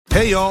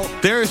Hey y'all,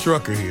 Darius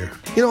Rucker here.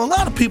 You know, a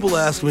lot of people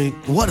ask me,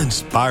 what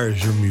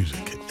inspires your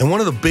music? And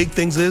one of the big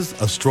things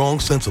is a strong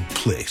sense of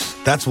place.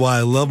 That's why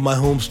I love my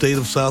home state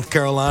of South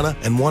Carolina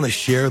and want to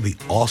share the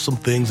awesome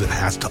things it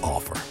has to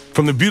offer.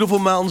 From the beautiful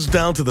mountains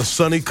down to the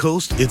sunny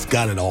coast, it's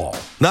got it all.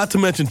 Not to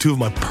mention two of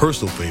my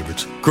personal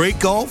favorites, great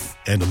golf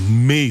and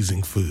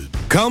amazing food.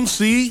 Come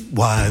see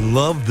why I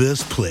love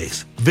this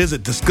place.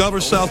 Visit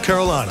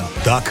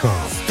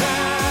discoversouthcarolina.com.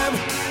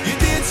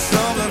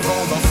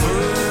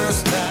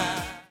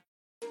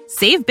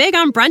 Save big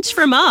on brunch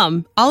for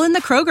mom, all in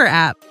the Kroger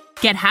app.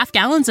 Get half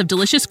gallons of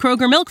delicious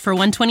Kroger milk for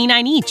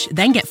 $1.29 each.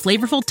 Then get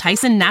flavorful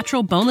Tyson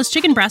natural boneless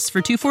chicken breasts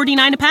for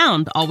 $2.49 a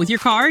pound, all with your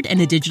card and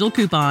a digital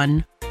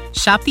coupon.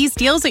 Shop these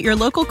deals at your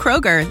local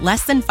Kroger,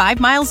 less than 5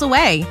 miles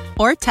away.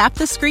 Or tap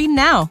the screen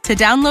now to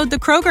download the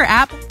Kroger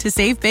app to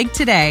save big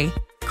today.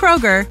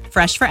 Kroger,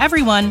 fresh for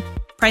everyone.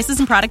 Prices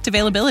and product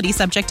availability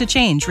subject to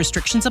change.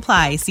 Restrictions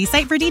apply. See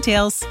site for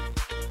details.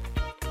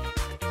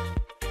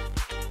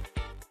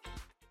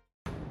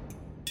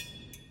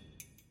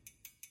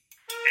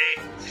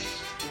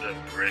 The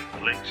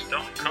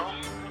BritFlix.com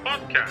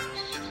podcast.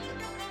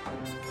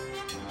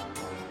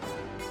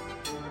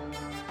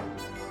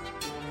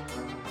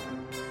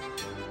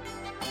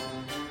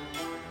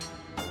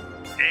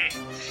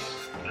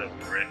 It's the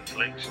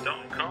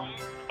BritFlix.com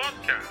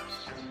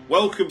podcast.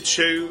 Welcome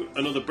to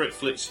another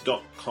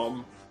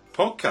BritFlix.com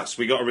podcast.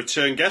 We got a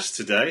return guest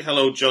today.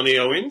 Hello, Jonny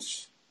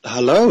Owens.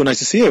 Hello, nice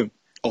to see you.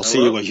 Or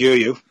see you or hear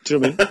you. Do you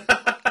know what I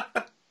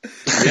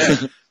mean?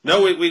 Yeah.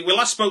 No, we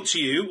last spoke to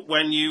you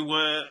when you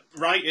were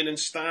writing and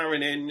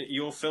starring in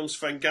your film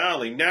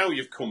Svengali. Now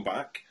you've come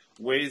back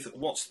with,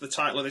 what's the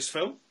title of this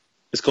film?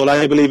 It's called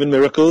I Believe in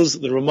Miracles,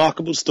 the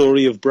remarkable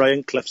story of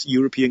Brian Clough's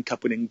European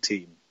Cup winning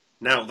team.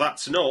 Now,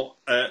 that's not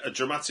a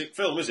dramatic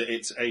film, is it?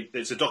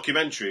 It's a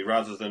documentary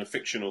rather than a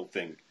fictional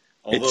thing.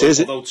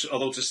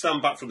 Although to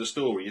stand back from the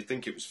story, you'd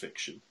think it was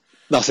fiction.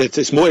 That's it.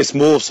 It's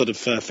more sort of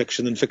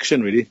fiction than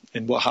fiction, really,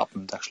 in what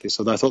happened, actually.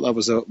 So I thought that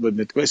was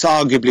it's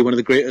arguably one of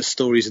the greatest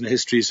stories in the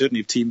history,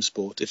 certainly of team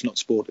sport, if not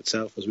sport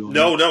itself, as we all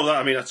know.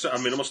 I must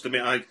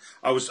admit,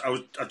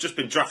 I've just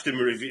been drafting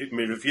my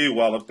review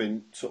while I've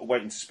been sort of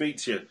waiting to speak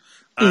to you,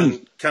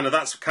 and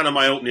that's kind of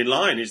my opening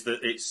line is that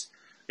it's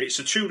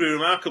a truly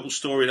remarkable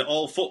story that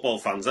all football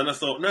fans, and I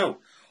thought, no,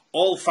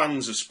 all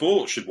fans of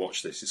sport should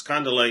watch this. It's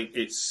kind of like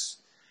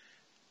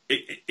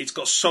it's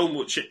got so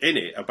much in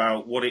it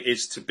about what it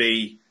is to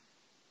be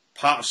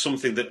part of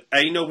something that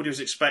nobody was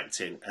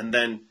expecting, and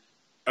then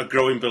a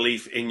growing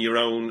belief in your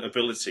own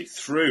ability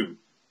through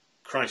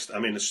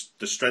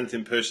the strength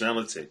in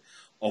personality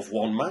of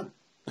one man.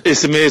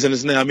 It's amazing,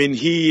 isn't it? I mean,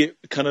 he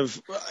kind of...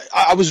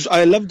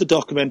 I loved the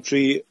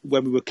documentary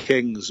When We Were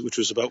Kings, which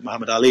was about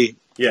Muhammad Ali.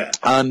 Yeah.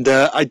 And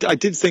I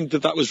did think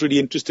that was really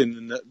interesting,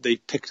 in that they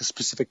picked a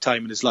specific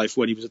time in his life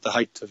when he was at the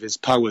height of his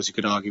powers, you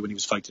could argue, when he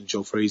was fighting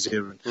Joe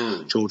Frazier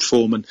and George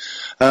Foreman.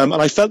 And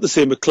I felt the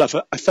same with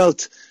Clough. I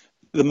felt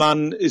the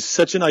man is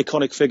such an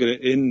iconic figure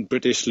in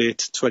British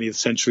late 20th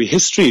century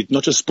history,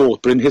 not just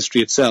sport, but in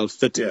history itself,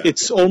 that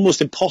it's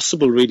almost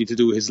impossible really to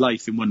do his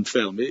life in one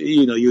film.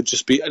 You'd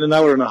just be in an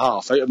hour and a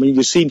half. I mean,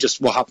 you've seen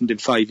just what happened in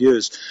 5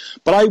 years.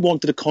 But I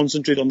wanted to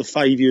concentrate on the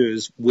 5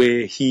 years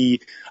where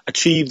he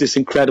achieved this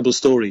incredible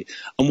story.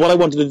 And what I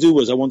wanted to do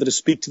was I wanted to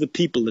speak to the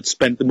people that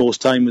spent the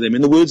most time with him.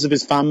 In the words of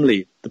his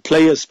family, the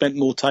players spent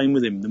more time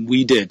with him than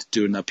we did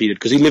during that period,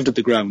 because he lived at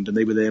the ground and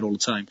they were there all the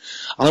time.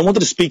 And I wanted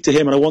to speak to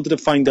him, and I wanted to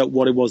find out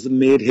what it was that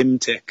made him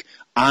tick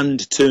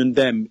and turned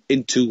them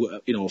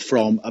into,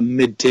 from a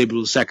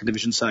mid-table second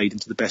division side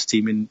into the best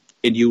team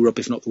in Europe,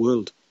 if not the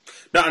world.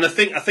 No, and I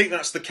think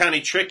that's the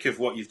canny trick of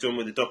what you've done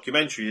with the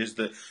documentary, is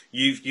that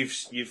you've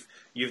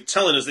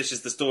telling us this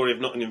is the story of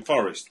Nottingham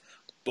Forest,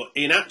 but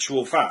in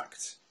actual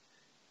fact,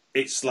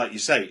 it's like you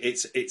say,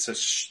 it's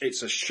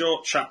a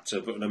short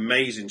chapter, but an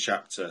amazing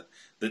chapter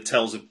that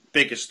tells a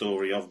bigger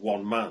story of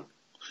one man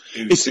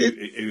who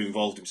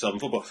involved himself in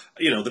football.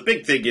 The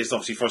big thing is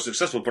obviously Forest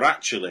successful, but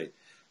actually,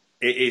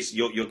 it is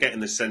you're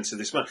getting the sense of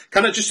this man.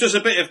 Can I just as a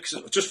bit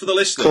of just for the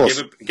listener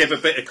give a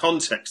bit of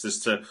context as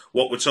to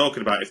what we're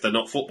talking about if they're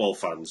not football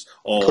fans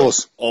or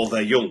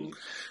they're young?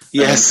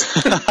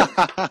 Yes.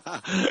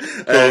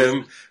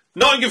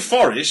 Nottingham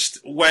Forest,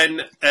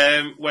 when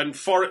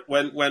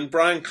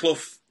Brian Clough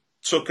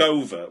took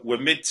over, were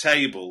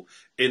mid-table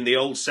in the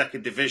old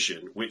second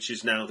division, which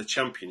is now the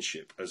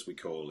Championship, as we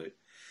call it.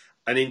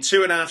 And in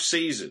 2.5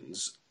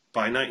 seasons,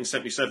 by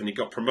 1977, he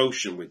got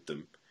promotion with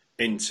them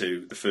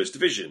into the first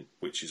division,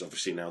 which is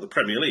obviously now the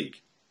Premier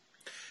League.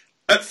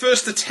 At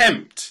first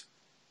attempt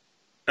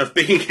of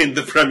being in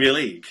the Premier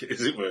League,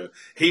 as it were,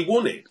 he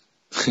won it.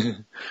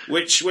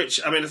 which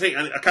I mean, I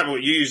can't remember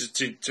what you used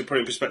to put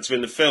it in perspective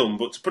in the film,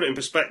 but to put it in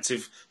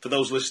perspective for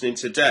those listening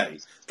today,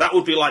 that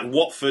would be like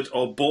Watford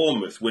or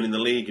Bournemouth winning the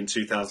league in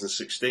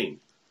 2016.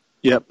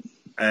 Yep.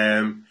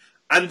 And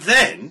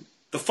then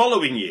the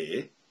following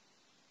year,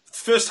 the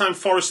first time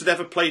Forest had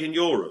ever played in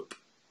Europe,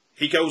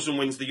 he goes and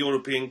wins the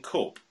European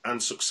Cup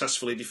and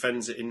successfully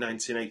defends it in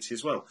 1980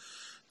 as well.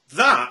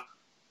 That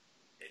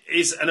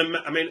is,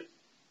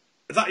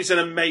 that is an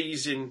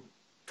amazing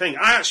thing.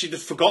 I actually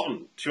had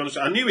forgotten, to be honest.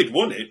 I knew he'd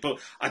won it, but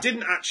I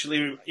didn't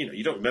actually,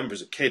 you don't remember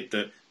as a kid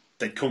that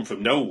they'd come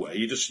from nowhere.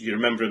 You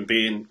remember him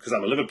being, because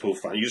I'm a Liverpool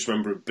fan, you just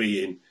remember him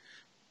being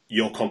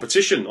your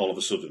competition all of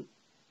a sudden.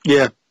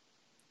 Yeah.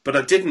 But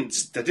I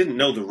didn't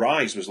know the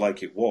rise was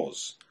like it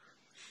was.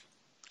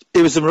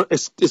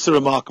 It's a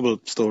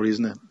remarkable story,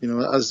 isn't it?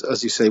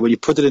 As you say, when you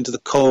put it into the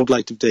cold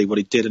light of day, what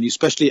he did, and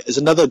especially as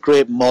another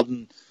great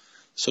modern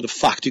sort of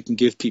fact you can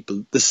give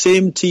people. The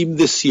same team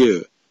this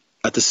year,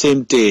 at the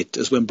same date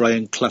as when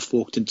Brian Clough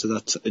walked into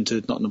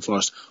Nottingham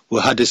Forest,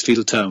 were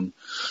Huddersfield Town.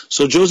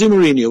 So Jose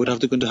Mourinho would have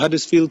to go into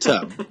Huddersfield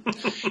Town.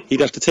 He'd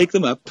have to take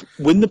them up,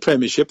 win the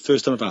Premiership,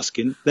 first time of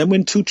asking, then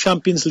win 2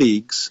 Champions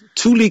Leagues,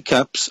 2 League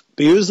Cups,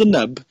 but here's the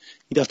nub,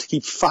 he'd have to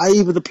keep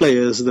 5 of the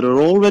players that are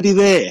already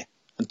there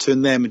and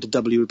turn them into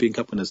double European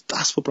Cup winners.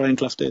 That's what Brian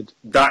Clough did.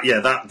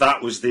 That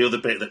was the other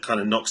bit that kind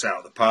of knocks it out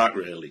of the park,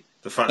 really.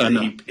 The fact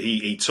that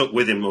he took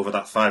with him over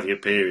that 5-year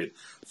period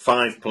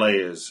 5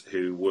 players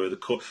who were the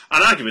core,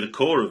 and arguably the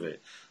core of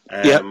it.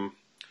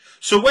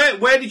 So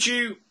where did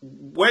you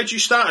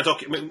start a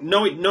document?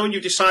 Knowing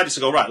you decided to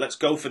go, right, let's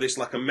go for this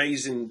like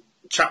amazing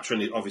chapter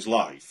of his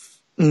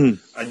life, and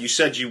you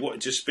said you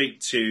wanted to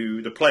speak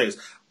to the players.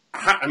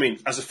 I mean,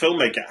 as a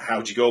filmmaker, how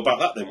did you go about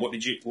that then?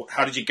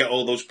 How did you get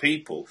all those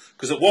people?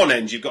 Because at one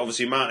end you've got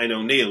obviously Martin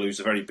O'Neill,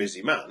 who's a very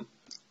busy man.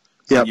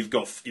 Yeah, you've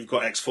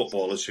got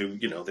ex-footballers who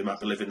they might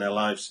be living their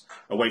lives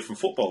away from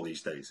football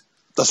these days.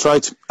 That's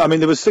right. I mean,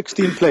 there was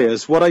 16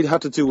 players. What I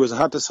had to do was I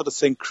had to sort of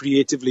think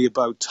creatively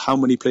about how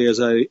many players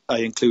I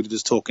included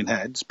as talking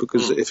heads,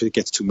 because if it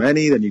gets too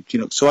many, then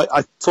So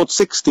I thought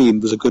 16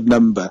 was a good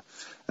number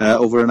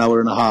over an hour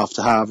and a half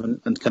to have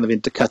and kind of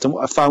intercut. And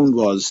what I found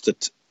was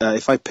that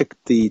if I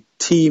picked the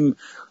team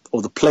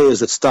or the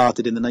players that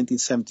started in the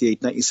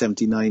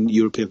 1978-1979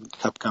 European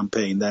Cup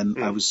campaign, then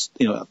I was,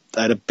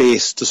 I had a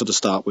base to sort of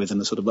start with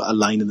and a sort of a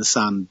line in the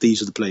sand.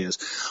 These are the players.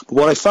 But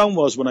what I found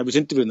was when I was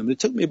interviewing them, it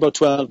took me about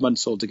 12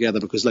 months altogether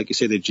because, like you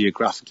say, they're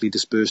geographically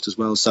dispersed as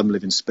well. Some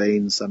live in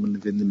Spain, some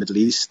live in the Middle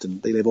East,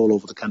 and they live all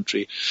over the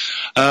country.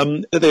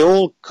 They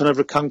all kind of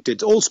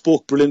recounted, all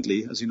spoke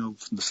brilliantly, as you know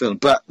from the film,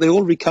 but they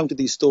all recounted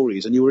these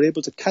stories, and you were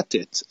able to cut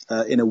it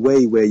in a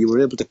way where you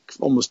were able to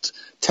almost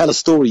tell a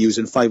story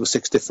using 5 or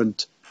 6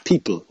 different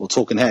people or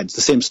talking heads,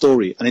 the same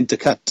story, and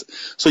intercut.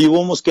 So you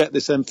almost get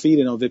this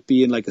feeling of it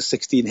being like a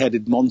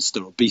 16-headed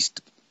monster or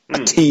beast, a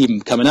team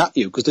coming at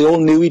you, because they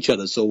all knew each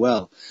other so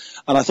well.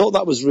 And I thought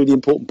that was a really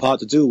important part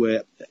to do,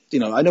 where,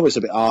 I know it's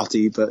a bit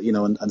arty, but,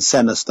 and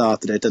Senna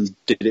started it and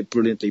did it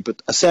brilliantly,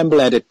 but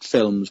assemble edit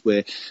films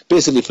where,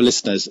 basically for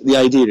listeners, the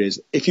idea is,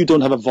 if you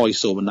don't have a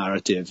voiceover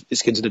narrative,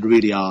 it's considered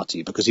really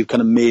arty, because you've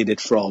kind of made it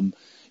from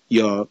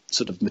your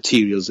sort of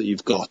materials that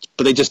you've got,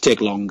 but they just take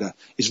longer.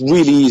 It's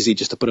really easy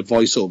just to put a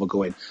voiceover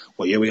going,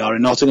 well, here we are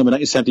in Nottingham in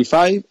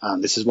 1975,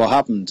 and this is what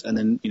happened. And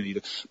then,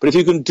 but if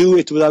you can do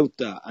it without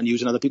that and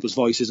using other people's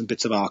voices and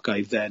bits of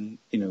archive, then,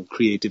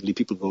 creatively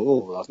people go,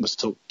 oh, that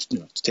must have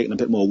it's taken a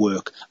bit more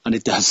work. And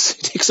it does.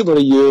 It takes about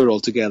a year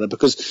altogether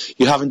because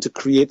you're having to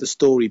create the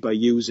story by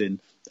using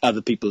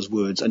other people's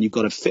words, and you've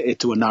got to fit it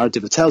to a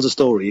narrative that tells a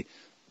story,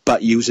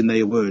 but using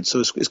their words. So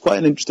it's quite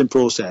an interesting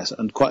process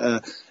and quite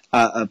a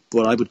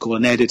what I would call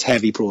an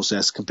edit-heavy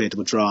process compared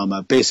to a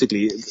drama.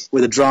 Basically,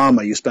 with a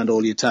drama, you spend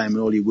all your time and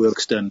all your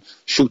work's done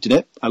shooting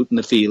it out in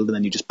the field, and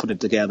then you just put it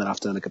together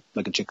after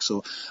like a jigsaw.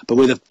 But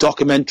with a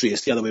documentary,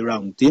 it's the other way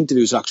around. The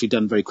interview's actually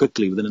done very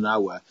quickly, within an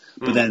hour.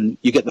 But then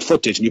you get the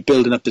footage, and you're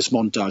building up this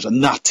montage,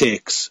 and that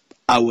takes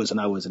hours and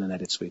hours in an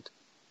edit suite.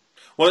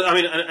 Well, I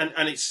mean,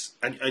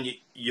 and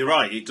you're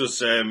right. It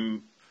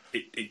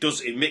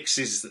does. It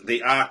mixes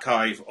the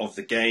archive of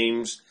the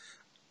games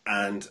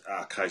and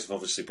archives of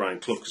obviously Brian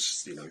Clough,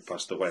 because he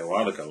passed away a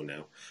while ago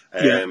now.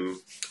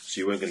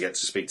 So you weren't going to get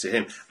to speak to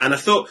him. And I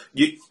thought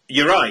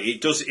you're right. It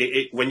does.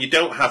 It when you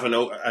don't have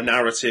a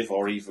narrative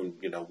or even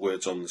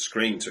words on the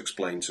screen to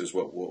explain to us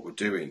what we're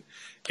doing,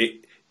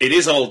 it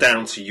is all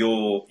down to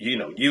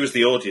you as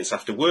the audience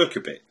have to work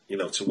a bit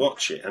to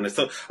watch it. And I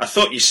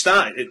thought you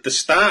started. The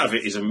start of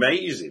it is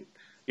amazing.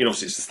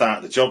 It's the start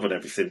of the job and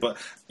everything, but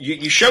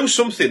you show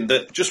something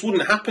that just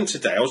wouldn't happen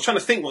today. I was trying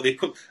to think what they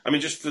could. I mean,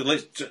 just for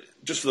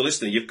the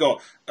listener, you've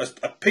got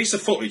a piece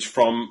of footage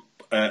from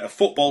a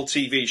football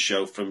TV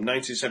show from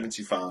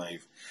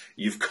 1975.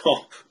 You've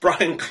got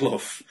Brian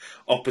Clough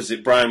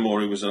opposite Brian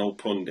Moore, who was an old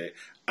pundit,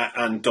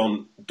 and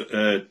Don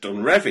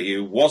Revie,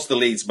 who was the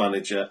Leeds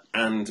manager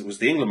and was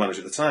the England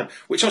manager at the time.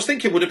 Which I was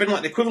thinking would have been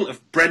like the equivalent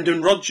of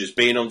Brendan Rodgers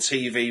being on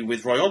TV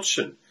with Roy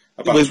Hodgson.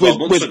 About 12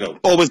 months ago.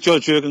 Or with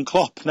Jurgen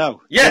Klopp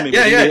now.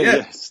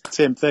 Yeah.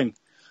 Same thing.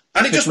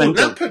 And it just wouldn't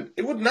happen.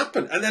 It wouldn't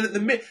happen. And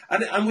then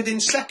and within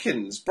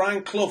seconds,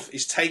 Brian Clough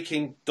is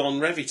taking Don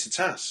Revie to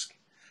task.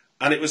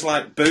 And it was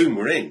like, boom,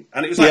 we're in.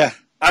 And it was like,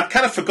 I'd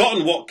kind of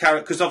forgotten what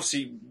character, because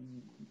obviously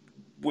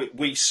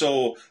we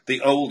saw the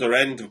older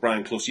end of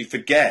Brian Clough. So you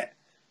forget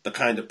the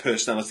kind of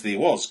personality he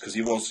was, because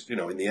he was,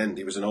 in the end,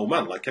 he was an old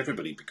man, like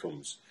everybody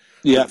becomes.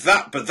 Yeah.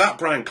 But that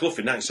Brian Clough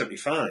in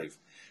 1975,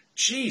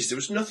 geez, there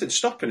was nothing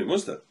stopping him,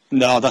 was there?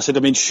 No, that's it. I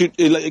mean,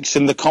 it's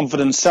in the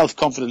confidence,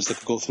 self-confidence that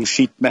could go through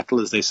sheet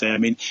metal, as they say. I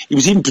mean, he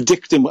was even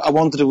predicting, I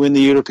wanted to win the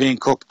European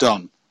Cup,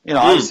 Don. You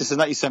know, this is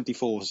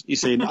 1974. He's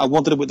saying, I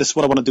wanted to, this is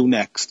what I want to do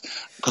next,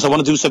 because I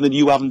want to do something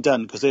you haven't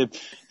done, because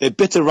they're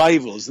bitter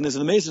rivals, and there's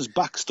an amazing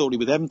backstory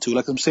with them two.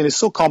 Like I'm saying, it's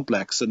so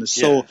complex, and it's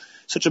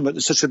such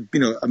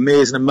a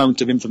amazing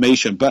amount of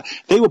information. But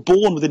they were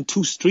born within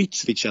 2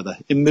 streets of each other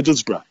in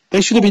Middlesbrough.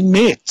 They should have been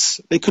mates.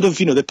 They could have,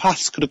 their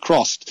paths could have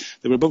crossed.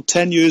 They were about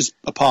 10 years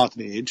apart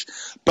in age,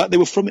 but they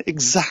were from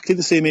exactly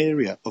the same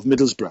area of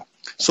Middlesbrough.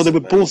 So they were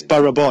both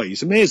Borough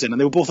boys, amazing,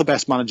 and they were both the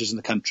best managers in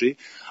the country.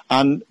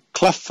 And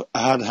Clough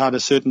had a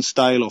certain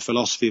style or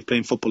philosophy of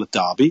playing football at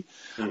Derby,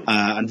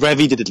 and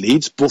Revie did at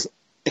Leeds, both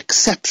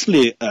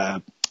exceptionally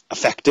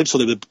effective. So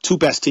they were the 2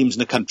 best teams in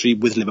the country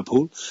with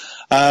Liverpool,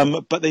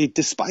 but they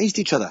despised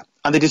each other,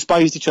 and they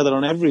despised each other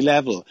on every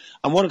level.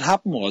 And what had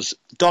happened was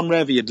Don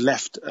Revie had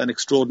left an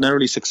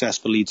extraordinarily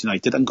successful Leeds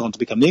United and gone to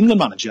become the England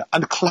manager,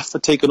 and Clough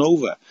had taken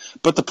over.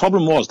 But the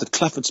problem was that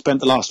Clough had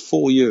spent the last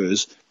 4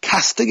 years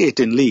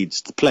castigating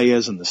Leeds, the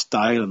players and the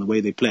style and the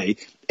way they play,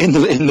 in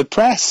the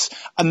press,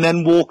 and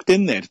then walked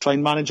in there to try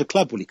and manage a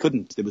club. Well, he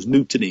couldn't. There was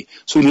mutiny.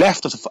 So he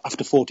left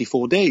after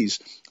 44 days.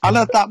 And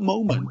at that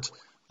moment,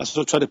 I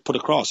sort of try to put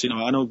across,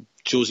 I know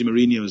Jose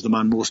Mourinho is the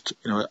man most,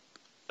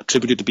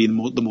 attributed to being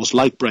the most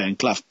like Brian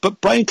Clough.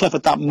 But Brian Clough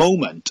at that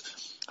moment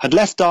had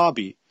left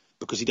Derby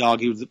because he'd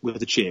argued with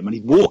the chairman.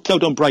 He'd walked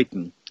out on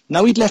Brighton.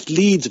 Now he'd left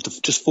Leeds after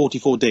just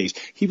 44 days.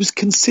 He was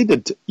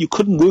considered, you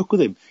couldn't work with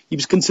him. He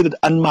was considered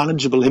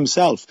unmanageable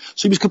himself.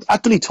 So he was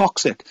utterly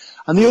toxic.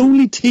 And the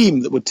only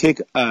team that would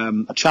take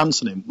a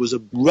chance on him was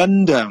a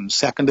rundown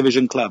second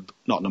division club,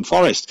 Nottingham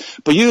Forest.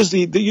 But here's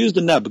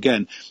the nub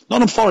again.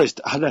 Nottingham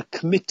Forest had a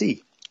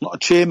committee, not a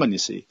chairman, you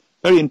see.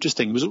 Very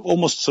interesting. It was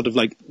almost sort of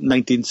like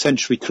 19th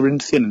century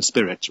Corinthian in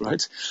spirit,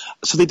 right?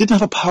 So they didn't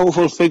have a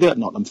powerful figure at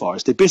Nottingham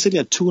Forest. They basically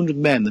had 200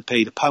 men that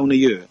paid £1 a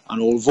year and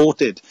all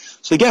voted.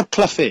 So they get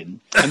Clough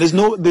in, and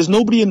there's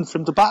nobody in for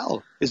him to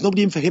battle. There's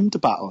nobody in for him to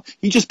battle.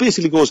 He just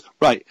basically goes,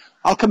 right,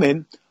 I'll come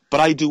in, but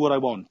I do what I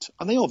want.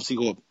 And they obviously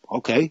go,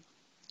 okay,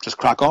 just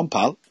crack on,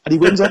 pal. And he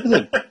wins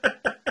everything.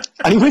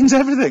 And he wins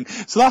everything.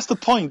 So that's the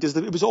point, is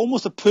that it was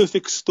almost a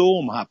perfect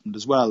storm happened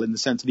as well, in the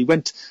sense that he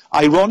went,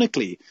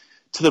 ironically,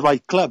 to the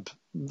right club,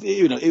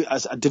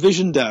 as a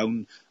division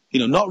down,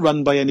 not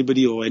run by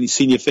anybody or any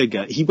senior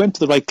figure. He went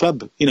to the right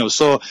club,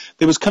 so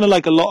there was kind of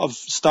like a lot of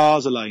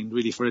stars aligned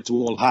really for it to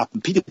all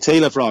happen. Peter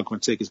Taylor, for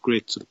argument's sake, his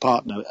great sort of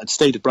partner, had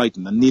stayed at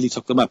Brighton and nearly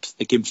took them up.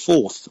 They came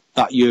 4th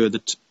that year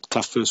that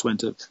Clough first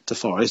went to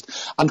Forest,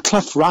 and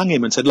Clough rang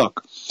him and said,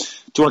 look,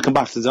 do you want to come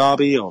back to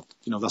Derby, or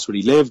that's where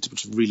he lived,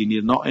 which really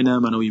near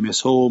Nottingham, I know you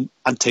miss home.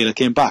 And Taylor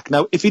came back.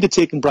 Now, if he'd have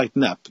taken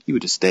Brighton up, he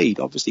would have stayed,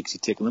 obviously, because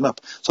he'd taken them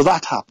up. So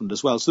that happened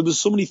as well. So there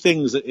was so many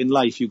things that in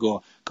life you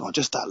go, God,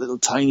 just that little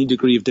tiny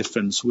degree of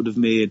difference would have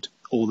made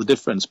all the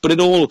difference. But it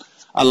all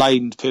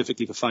aligned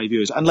perfectly for 5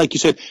 years. And like you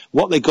said,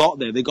 what they got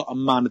there, they got a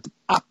man at the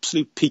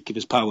absolute peak of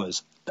his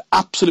powers,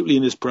 absolutely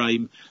in his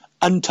prime,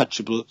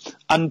 untouchable,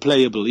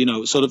 unplayable,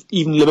 sort of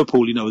even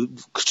Liverpool,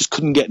 just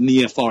couldn't get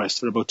near Forest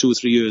for about 2 or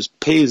 3 years.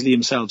 Paisley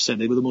himself said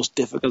they were the most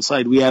difficult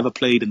side we ever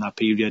played in that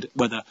period,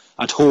 whether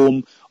at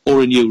home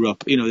or in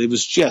Europe. It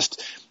was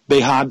just, they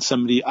had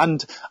somebody.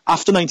 And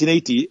after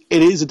 1980,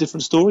 it is a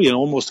different story, and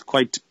almost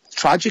quite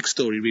tragic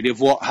story, really, of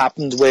what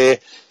happened, where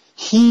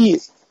he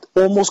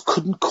almost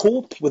couldn't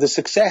cope with the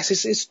success.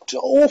 It's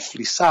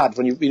awfully sad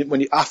when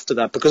you after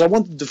that, because I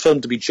wanted the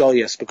film to be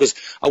joyous, because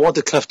I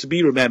wanted Clough to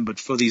be remembered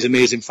for these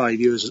amazing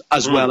 5 years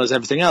as well as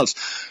everything else.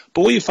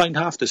 But what you find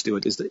after,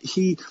 Stuart, is that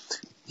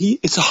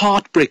it's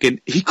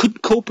heartbreaking. He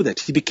couldn't cope with it.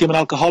 He became an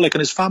alcoholic,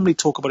 and his family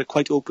talk about it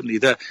quite openly.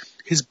 That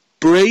his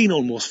brain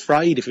almost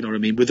fried, if you know what I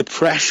mean, with the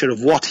pressure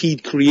of what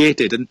he'd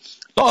created. And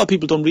a lot of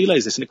people don't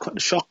realise this, and it quite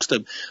shocks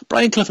them.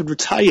 Brian Clough had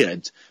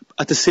retired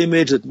at the same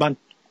age that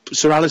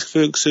Sir Alex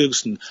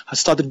Ferguson had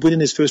started winning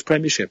his first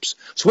premierships.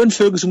 So when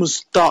Ferguson was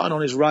starting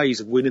on his rise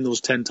of winning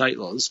those 10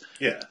 titles,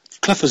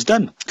 Clough was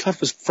done. Clough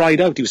was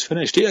fried out. He was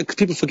finished.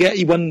 People forget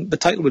he won the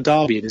title with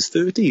Derby in his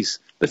 30s.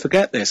 They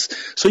forget this.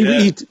 So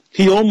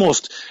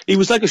he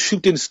was like a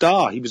shooting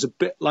star. He was a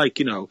bit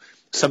like,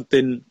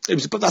 something.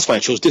 But that's why I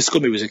chose disco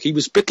music. He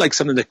was a bit like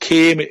something that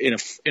came in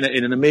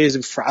an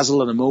amazing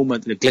frazzle and a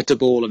moment, and a glitter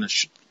ball and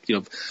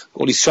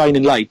all these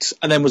shining lights,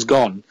 and then was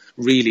gone.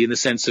 Really, in the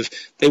sense of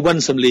they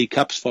won some League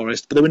Cups,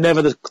 Forest, but they were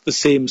never the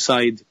same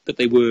side that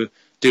they were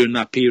during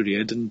that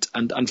period.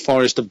 And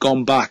Forest have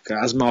gone back,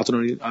 as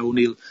Martin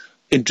O'Neill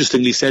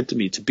interestingly said to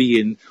me, to be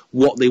in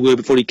what they were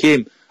before he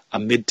came, a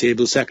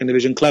mid-table second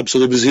division club. So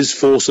there was his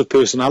force of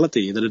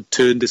personality that had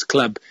turned this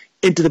club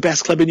into the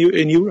best club in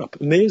Europe.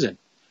 Amazing.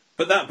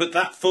 But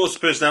that force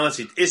of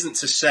personality isn't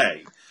to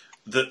say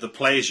that the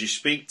players you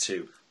speak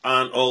to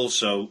aren't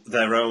also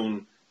their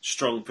own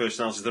strong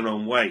personalities, their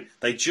own way.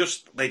 They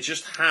just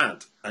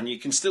had, and you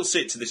can still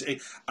see it to this.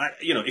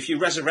 If you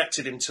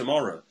resurrected him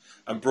tomorrow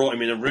and brought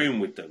him in a room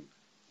with them,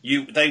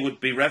 they'd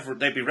be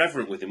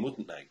reverent with him,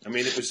 wouldn't they? I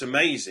mean, it was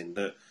amazing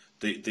that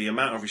the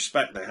amount of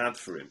respect they had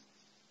for him.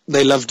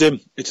 They loved him.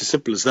 It's as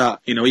simple as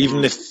that. You know,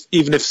 even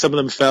if some of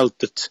them felt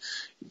that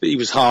he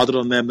was harder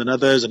on them than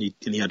others, and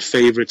he had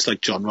favourites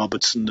like John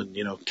Robertson and,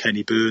 you know,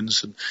 Kenny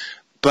Burns,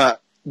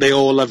 but they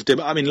all loved him.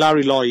 I mean,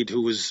 Larry Lloyd,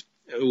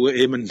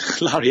 him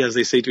and Larry, as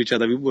they say to each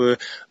other, were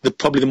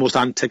probably the most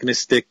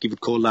antagonistic. You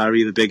would call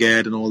Larry the big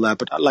head and all that.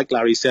 But like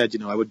Larry said, you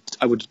know,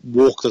 I would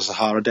walk the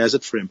Sahara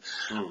Desert for him.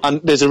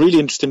 And there's a really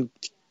interesting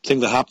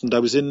thing that happened. I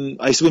used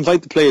to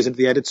invite the players into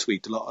the edit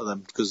suite, a lot of them,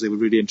 because they were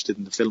really interested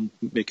in the film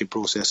making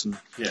process. And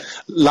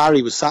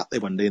Larry was sat there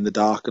one day in the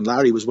dark, and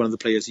Larry was one of the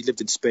players. He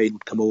lived in Spain,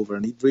 would come over,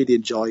 and he'd really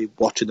enjoy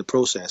watching the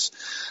process,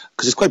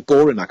 because it's quite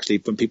boring actually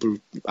when people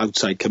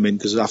outside come in,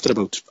 because after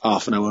about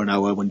half an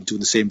hour when doing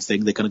the same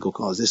thing, they kind of go,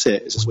 "Oh, is this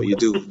it? Is this what you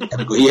do?" And they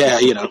kind of go, "Yeah,"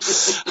 you know,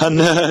 and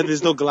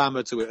there's no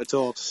glamour to it at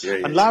all.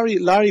 And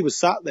Larry was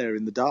sat there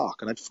in the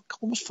dark, and I'd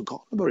almost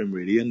forgotten about him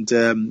really, and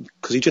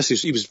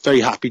because he was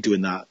very happy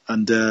doing that.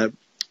 And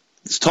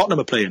Tottenham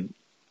are playing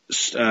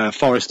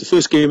Forest, the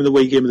first game of the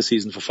away game of the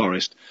season for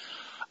Forest,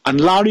 and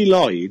Larry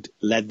Lloyd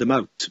led them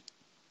out,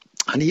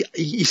 and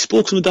he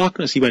spoke from the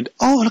darkness. He went,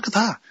 "Oh, look at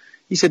that!"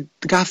 He said,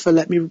 "The gaffer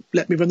let me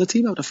run the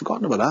team out. I've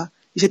forgotten about that."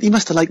 He said, "He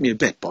must have liked me a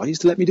bit, boys,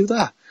 to let me do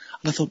that."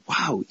 And I thought,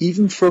 wow,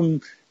 even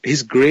from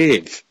his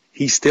grave,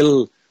 he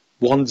still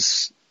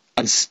wants,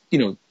 and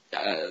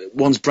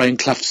wants Brian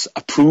Clough's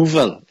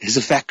approval, his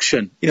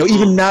affection. You know,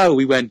 even now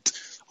we went,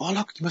 "Oh,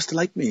 look, he must have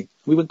liked me."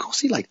 We went, "Of course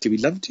he liked you. He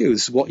loved you.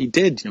 This is what he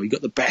did. You know, he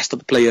got the best of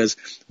the players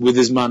with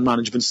his man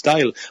management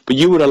style." But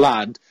you were a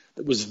lad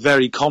that was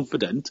very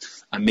confident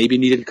and maybe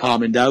needed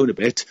calming down a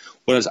bit,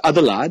 whereas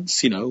other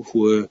lads, you know, who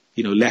were,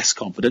 you know, less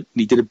confident,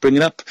 needed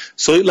bringing up.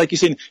 So, like you're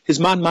saying, his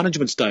man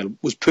management style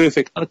was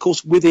perfect. And of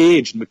course, with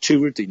age and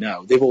maturity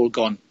now, they've all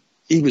gone,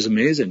 he was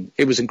amazing.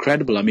 It was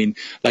incredible. I mean,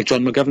 like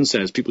John McGovern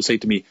says, people say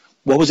to me,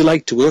 "What was it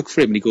like to work for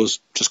him?" And he goes,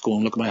 "Just go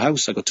and look at my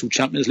house. I got 2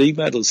 Champions League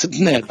medals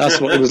sitting there."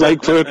 That's what it was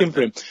like working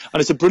for him.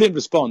 And it's a brilliant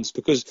response,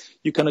 because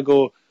you kind of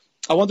go,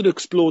 I wanted to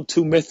explore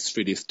 2 myths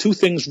really. 2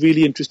 things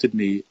really interested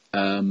me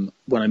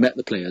when I met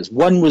the players.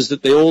 One was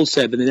that they all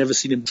said that they'd never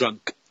seen him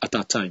drunk at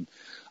that time.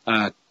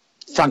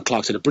 Frank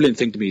Clark said a brilliant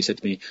thing to me. He said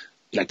to me,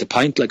 "He liked a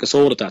pint like us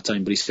all at that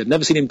time," but he said,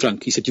 "Never seen him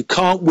drunk." He said, "You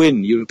can't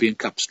win European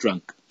Cups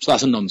drunk." So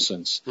that's a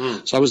nonsense.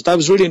 So I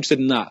was really interested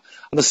in that.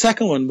 And the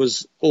second one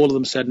was, all of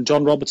them said, and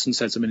John Robertson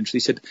said something interesting.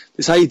 He said,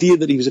 this idea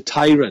that he was a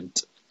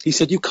tyrant. He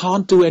said, you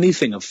can't do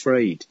anything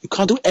afraid. You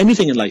can't do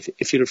anything in life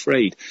if you're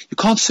afraid. You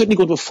can't certainly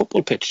go to a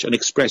football pitch and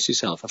express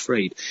yourself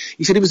afraid.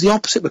 He said it was the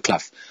opposite with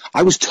Clough.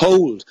 I was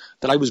told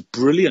that I was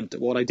brilliant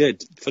at what I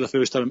did for the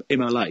first time in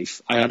my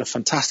life. I had a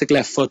fantastic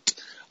left foot.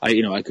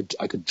 I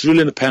could drill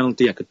in a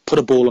penalty, I could put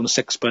a ball on a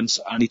sixpence,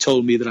 and he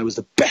told me that I was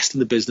the best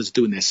in the business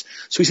doing this.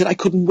 So he said I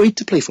couldn't wait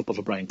to play football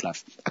for Brian Clough.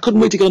 I couldn't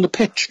wait to get on the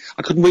pitch.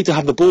 I couldn't wait to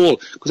have the ball,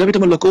 because every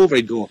time I look over,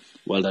 he'd go,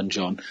 "Well done,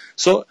 John."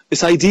 So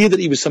this idea that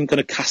he was some kind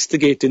of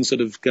castigating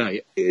sort of guy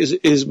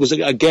was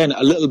again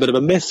a little bit of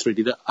a myth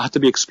really that had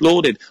to be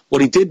exploded.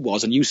 What he did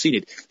was, and you've seen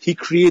it, he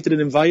created an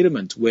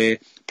environment where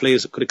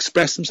players could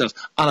express themselves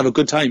and have a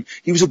good time.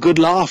 He was a good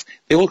laugh.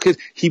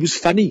 He was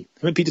funny.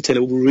 Him and Peter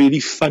Taylor were really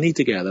funny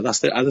together. That's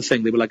the other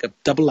thing. They were like a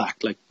double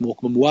act, like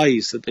Morecambe and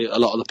Wise, that a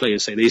lot of the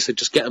players say. They said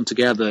just get them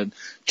together and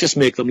just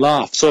make them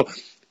laugh. So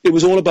it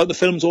was all about, the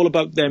film's all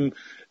about them.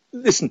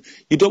 Listen,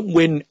 you don't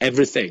win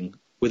everything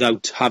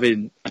without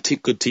having a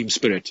good team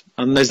spirit.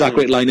 And there's that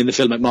great line in the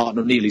film at Martin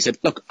O'Neill. He said,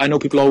 look, I know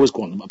people always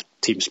go on about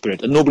team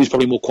spirit, and nobody's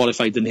probably more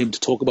qualified than him to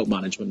talk about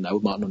management now,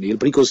 Martin O'Neill.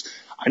 But he goes,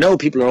 I know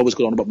people are always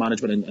going on about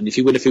management, and if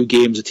you win a few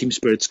games, the team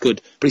spirit's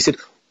good. But he said,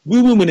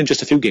 we weren't winning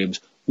just a few games.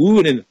 We were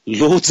winning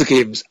loads of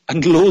games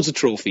and loads of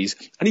trophies.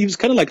 And he was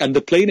kind of like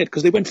underplaying it,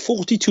 because they went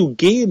 42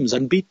 games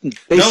unbeaten.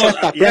 They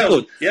set that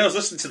record. Yeah, I was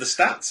listening to the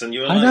stats, and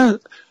you were I know.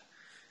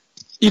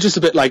 You're just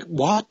a bit like,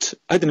 what?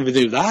 I didn't even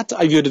do that.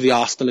 I've heard of the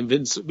Arsenal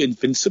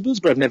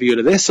Invincibles, but I've never heard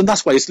of this. And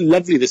that's why it's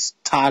lovely this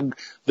tag,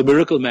 the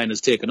Miracle Men,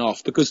 has taken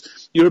off, because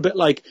you're a bit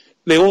like,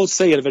 they all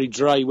say in a very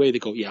dry way, they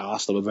go, yeah,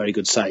 Arsenal are a very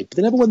good side, but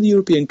they never won the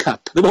European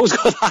Cup. They've always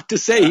got that to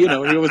say, you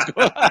know, and you always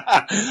go,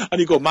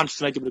 and you go,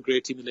 Manchester United were a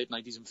great team in the late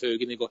 90s and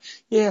Fergie, and they go,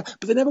 yeah,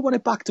 but they never won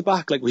it back to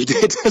back like we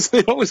did. So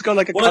they always got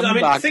like a comeback. I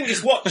mean, the thing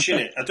is watching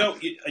it,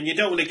 and you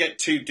don't want to get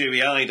too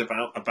dewy-eyed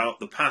about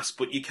the past,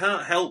 but you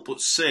can't help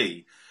but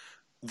see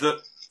that,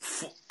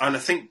 and I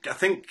think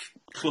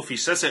Cloughie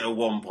says it at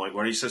one point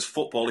where he says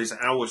football is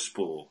our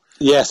sport.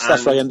 Yes,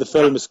 that's right, and the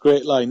film is a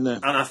great line there.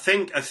 And I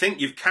think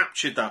you've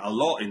captured that a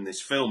lot in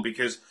this film,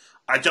 because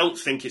I don't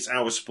think it's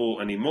our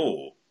sport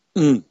anymore.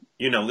 You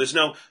know, there's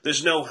no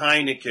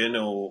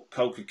Heineken or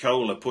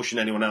Coca-Cola pushing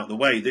anyone out of the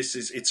way.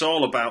 It's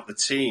all about the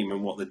team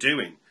and what they're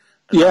doing.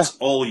 And that's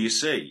all you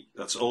see.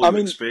 That's all you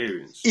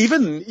experience.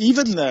 Even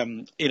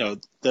you know,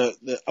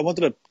 I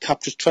wanted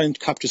to try and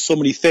capture so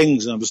many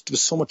things, and there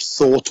was so much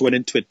thought went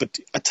into it. But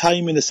a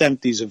time in the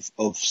 70s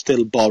of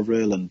still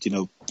Bovril and, you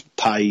know,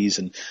 pies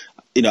and,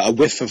 you know, a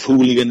whiff of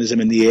hooliganism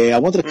in the air. I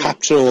wanted to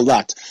capture all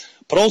that.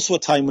 but also a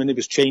time when it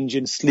was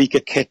changing, sleeker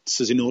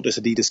kits, as you notice,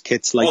 Adidas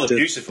kits, like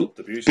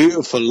the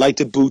beautiful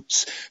lighter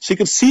boots. So you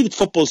can see that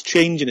football's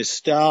changing. It's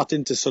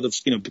starting to sort of,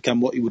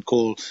 become what you would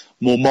call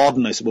more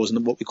modern, I suppose,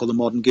 and what we call the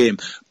modern game.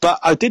 But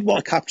I did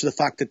want to capture the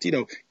fact that,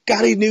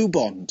 Gary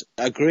Newbond,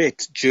 a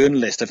great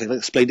journalist, I think I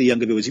explained to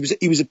younger viewers,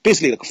 he was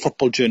basically like a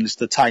football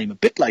journalist at the time, a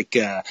bit like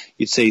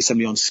you'd say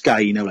somebody on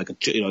Sky, like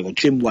a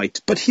Jim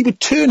White. But he would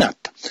turn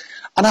up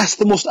and ask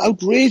the most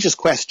outrageous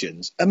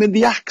questions. I mean,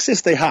 the access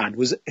they had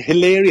was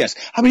hilarious.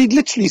 I mean, he'd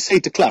literally say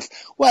to Clough,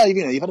 well,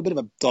 you've had a bit of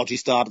a dodgy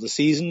start of the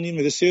season,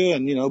 this year,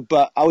 and,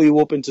 but how are you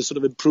hoping to sort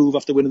of improve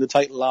after winning the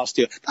title last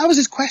year? That was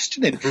his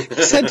questioning.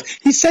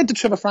 He said to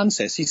Trevor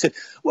Francis, he said,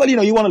 well,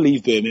 you want to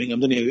leave Birmingham,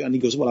 don't you? And he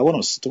goes, well, I don't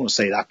want to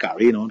say that,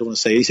 Gary, I don't want to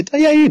say it. He said, oh,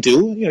 yeah, you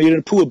do. You're in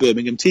a poor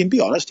Birmingham team.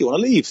 Be honest, you want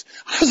to leave.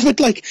 I was a bit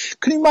like,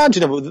 can you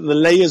imagine the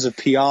layers of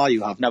PR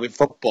you have now in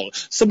football?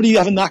 Somebody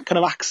having that kind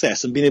of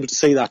access and being able to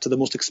say that to the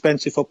most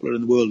expensive footballer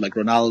in the world like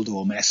Ronaldo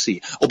or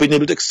Messi, or being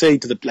able to say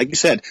to like you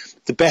said,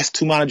 the best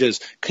two managers,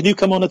 can you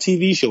come on a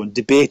TV show and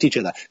debate each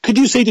other? Could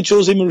you say to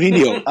Jose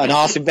Mourinho and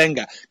Arsene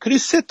Wenger, could you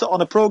sit on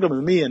a programme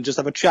with me and just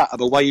have a chat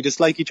about why you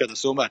dislike each other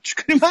so much?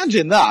 Can you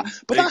imagine that?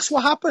 But that's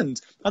what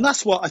happened, and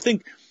that's what I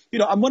think.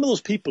 I'm one of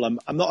those people,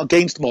 I'm not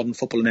against modern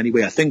football in any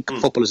way. I think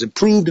football has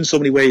improved in so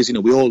many ways.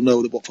 We all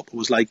know that what football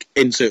was like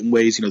in certain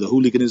ways, the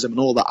hooliganism and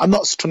all that. I'm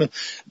not trying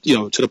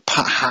to,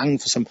 hang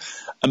for some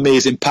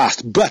amazing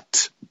past.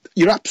 But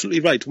you're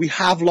absolutely right. We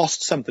have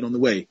lost something on the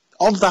way.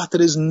 Of that,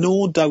 there is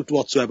no doubt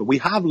whatsoever. We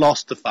have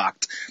lost the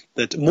fact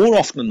that more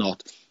often than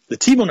not, the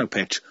team on our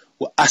pitch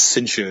were us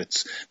in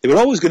shirts. They were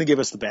always going to give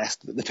us the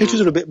best. The pitches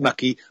are a bit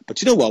mucky.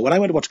 But you know what? When I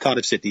went to watch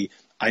Cardiff City,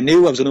 I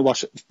knew I was going to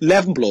watch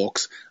 11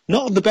 blokes,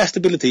 not of the best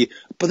ability,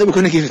 but they were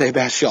going to give their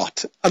best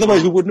shot.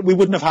 Otherwise, we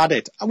wouldn't have had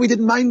it. And we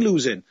didn't mind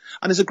losing.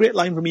 And there's a great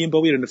line from Ian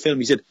Bowyer in the film.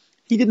 He said,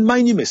 he didn't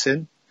mind you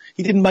missing.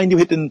 He didn't mind you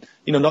hitting,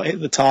 not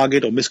hitting the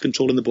target or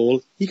miscontrolling the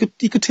ball. He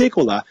could take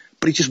all that,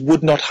 but he just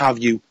would not have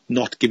you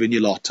not giving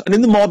your lot. And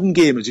in the modern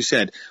game, as you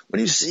said,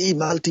 when you see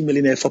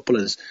multi-millionaire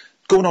footballers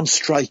going on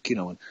strike,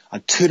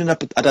 and turning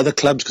up at other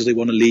clubs because they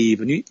want to leave,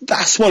 and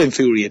that's what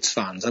infuriates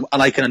fans, and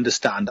I can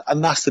understand.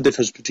 And that's the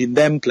difference between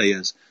them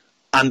players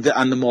and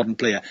the modern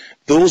player.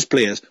 Those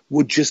players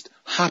were just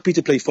happy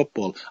to play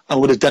football and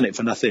would have done it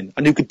for nothing,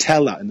 and you could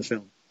tell that in the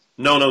film.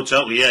 No,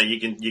 totally. Yeah,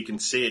 you can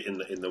see it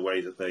in the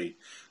way that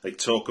they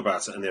talk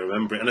about it and they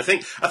remember it. And I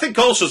think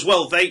also as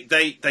well they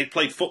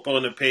played football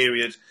in a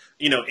period,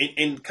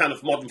 in kind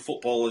of modern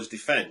footballers'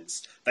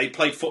 defence, they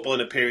played football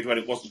in a period when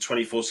it wasn't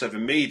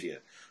 24/7 media.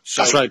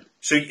 So, that's right.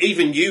 So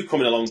even you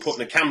coming along,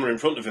 putting a camera in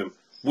front of him,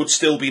 would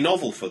still be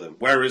novel for them.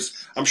 Whereas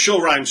I'm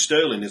sure Raheem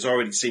Sterling has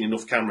already seen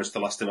enough cameras to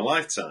last him a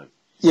lifetime.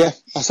 Yeah,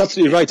 that's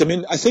absolutely right. I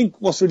mean, I think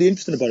what's really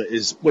interesting about it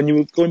is when you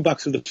were going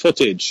back through the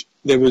footage,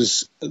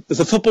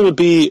 the football would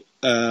be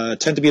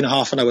tend to be in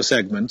half-an-hour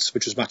segments,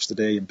 which was Match of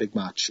the Day and Big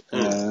Match.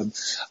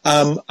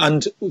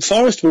 And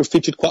Forest were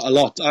featured quite a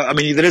lot. I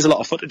mean, there is a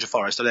lot of footage of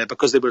Forest there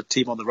because they were a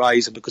team on the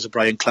rise and because of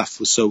Brian Clough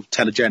was so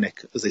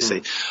telegenic, as they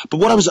say. But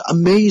what I was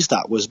amazed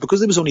at was, because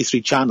there was only 3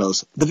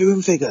 channels, the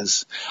viewing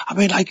figures. I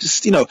mean,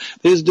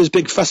 there's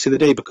big fuss the other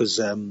day because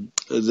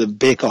the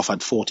Bake Off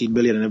had 14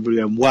 million and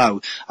everyone,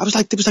 wow. I was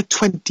like, there was like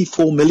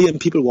 24 million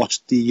people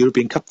watched the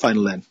European Cup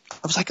final then.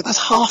 I was like, that's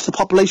half the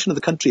population of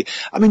the country.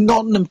 I mean,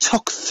 Nottingham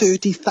took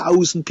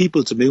 30,000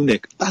 people to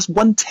Munich. That's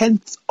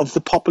 1/10 of the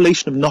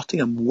population of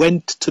Nottingham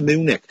went to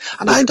Munich.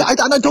 And I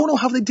don't know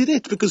how they did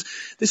it, because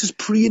this is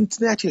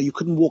pre-internet. You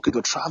couldn't walk into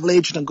a travel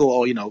agent and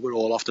go, we're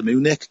all off to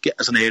Munich,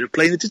 get us an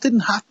aeroplane. It just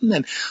didn't happen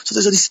then. So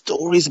there's all these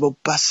stories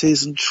about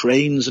buses and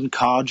trains and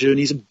car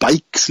journeys and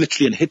bikes,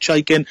 literally, and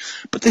hitchhiking.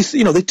 But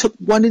they took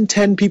 1 in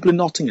 10 people in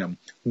Nottingham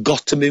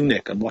got to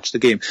Munich and watched the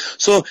game.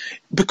 So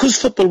because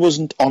football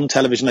wasn't on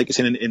television like it's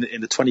in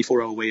the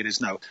 24-hour way it is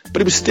now,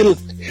 but it was still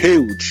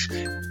huge.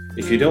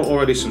 If you don't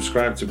already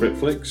subscribe to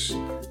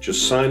Britflix,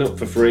 just sign up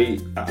for free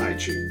at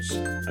iTunes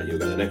and you'll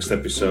get the next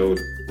episode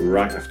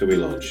right after we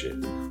launch it.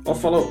 Or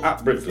follow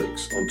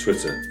 @Britflix on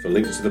Twitter for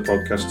links to the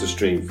podcast to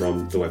stream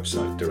from the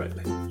website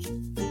directly.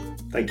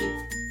 Thank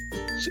you.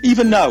 So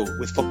even now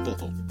with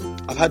football,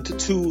 I've had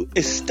 2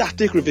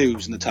 ecstatic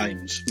reviews in the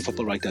Times from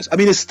football writers. I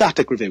mean,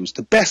 ecstatic reviews.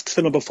 The best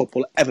film about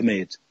football ever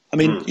made. I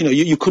mean,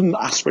 you couldn't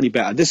ask for any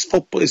better. This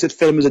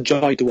film is a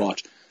joy to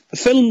watch.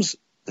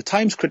 The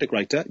Times critic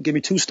writer gave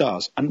me 2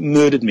 stars and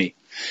murdered me.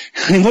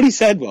 And what he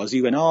said was,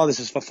 he went, this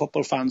is for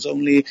football fans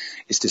only.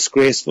 It's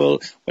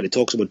disgraceful. When it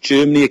talks about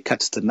Germany, it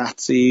cuts to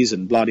Nazis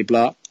and blah, blah,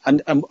 blah.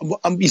 And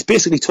he's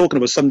basically talking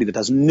about somebody that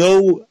has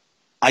no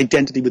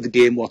identity with the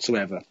game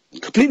whatsoever.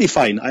 Completely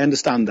fine, I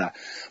understand that.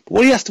 But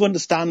what he has to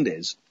understand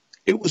is,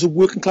 it was a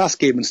working class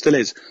game and still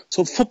is.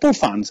 So football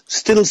fans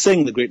still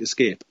sing The Great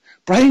Escape.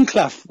 Brian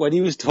Clough, when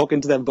he was talking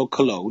to them about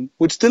Cologne,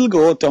 would still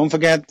go, don't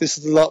forget, this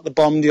is a lot that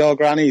bombed your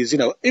grannies.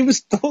 It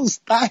was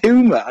that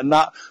humour and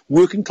that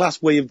working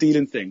class way of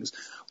dealing things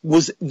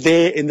was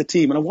there in the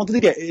team. And I wanted to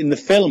get it in the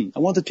film. I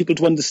wanted people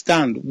to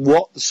understand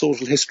what the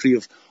social history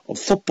of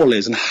football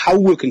is and how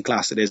working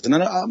class it is.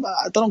 And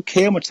I don't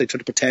care how much they try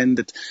to pretend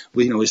that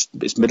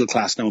it's middle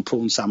class now and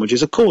prawn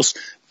sandwiches. Of course,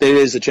 there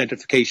is a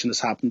gentrification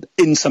that's happened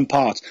in some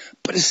parts,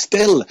 but it's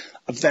still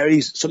a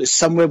very sort of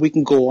somewhere we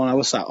can go on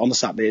the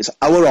Saturday. It's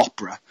our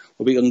opera,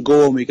 where we can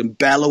go and we can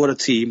bellow at a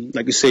team,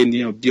 like you're saying,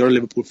 you're a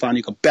Liverpool fan,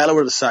 you can bellow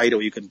at the side,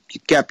 or you can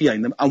get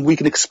behind them, and we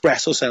can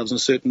express ourselves in a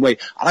certain way.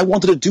 And I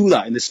wanted to do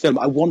that in this film.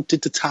 I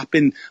wanted to tap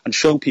in and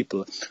show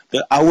people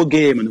that our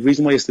game, and the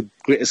reason why it's the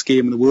greatest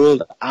game in the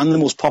world and the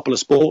most popular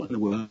sport in the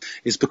world,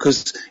 is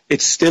because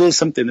it's still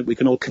something that we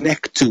can all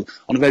connect to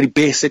on a very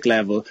basic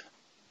level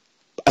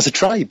as a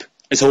tribe.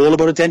 It's all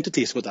about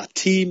identity. It's about that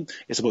team.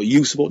 It's about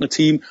you supporting a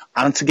team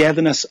and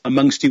togetherness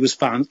amongst you as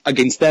fans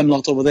against them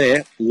lot over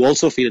there who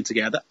also feeling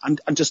together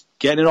and just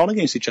getting it on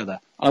against each other.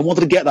 And I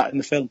wanted to get that in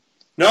the film.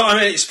 No, I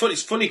mean, it's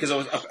funny because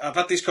I've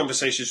had these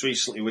conversations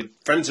recently with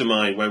friends of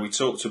mine where we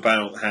talked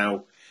about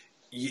how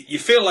you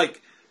feel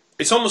like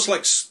it's almost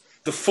like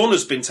the fun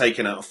has been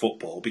taken out of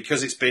football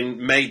because it's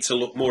been made to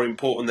look more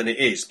important than it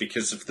is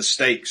because of the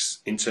stakes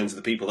in terms of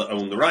the people that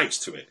own the rights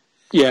to it.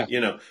 Yeah.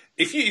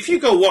 If you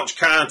go watch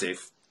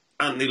Cardiff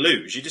and they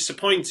lose, you're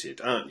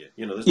disappointed, aren't you?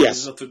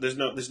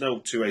 There's no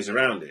two ways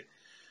around it.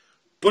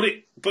 But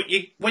by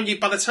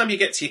the time you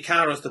get to your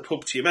car or the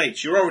pub to your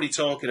mates, you're already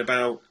talking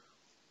about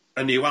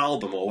a new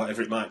album or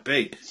whatever it might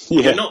be.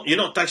 Yeah. You're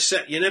not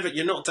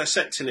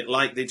dissecting it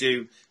like they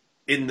do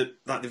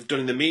like they've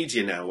done in the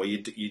media now, where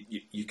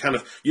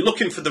you're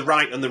looking for the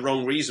right and the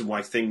wrong reason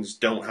why things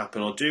don't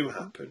happen or do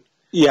happen.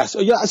 Yes,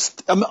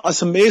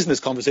 it's amazing, this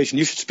conversation.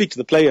 You should speak to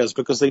the players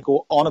because they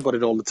go on about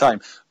it all the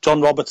time. John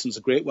Robertson's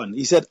a great one.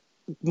 He said,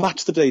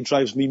 match today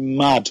drives me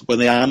mad when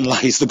they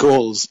analyse the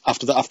goals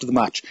after the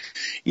match.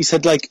 He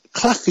said,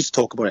 Clough used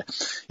to talk about it.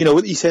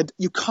 He said,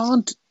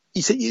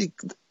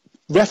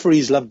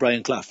 referees love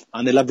Brian Clough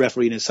and they love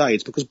refereeing his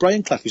sides because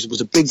Brian Clough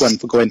was a big one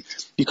for going,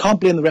 you can't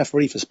blame the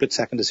referee for a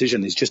split-second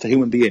decision. He's just a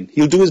human being.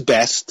 He'll do his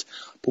best,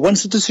 but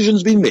once the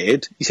decision's been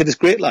made, he said this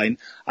great line,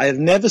 I have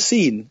never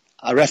seen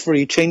a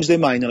referee change their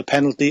mind on a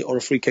penalty or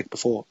a free kick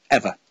before,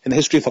 ever, in the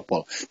history of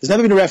football. There's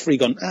never been a referee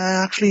gone,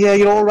 actually, yeah,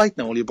 you're all right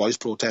now, all you boys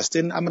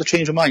protesting. I'm going to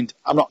change my mind.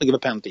 I'm not going to give a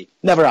penalty.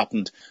 Never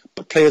happened.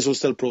 But players will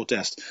still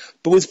protest.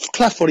 But with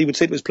Clough, what he would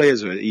say to his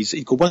players,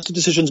 he'd go, once the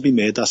decision's been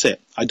made, that's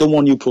it. I don't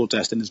want you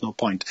protesting. There's no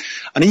point.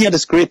 And he had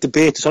this great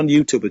debate. It's on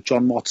YouTube with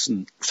John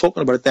Watson,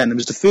 talking about it then. It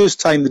was the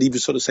first time that he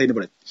was sort of saying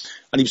about it.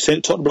 And he was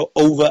talking about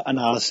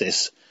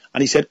over-analysis.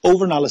 And he said,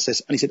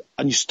 over-analysis, and he said,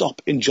 and you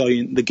stop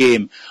enjoying the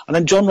game. And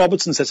then John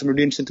Robertson said something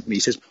really interesting to me.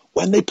 He says,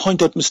 when they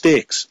point out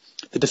mistakes,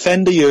 the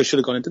defender here should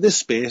have gone into this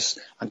space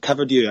and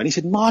covered here. And he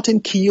said, Martin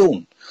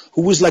Keown,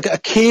 who was like a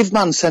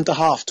caveman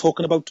centre-half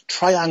talking about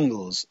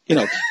triangles,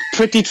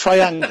 pretty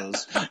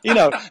triangles,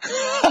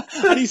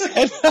 and he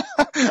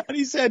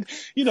said,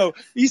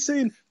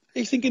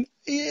 he's thinking,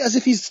 as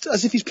if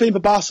he's playing for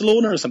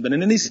Barcelona or something.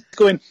 And then he's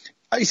going,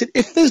 he said,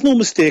 if there's no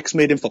mistakes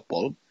made in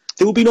football,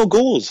 there would be no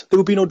goals, there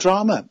would be no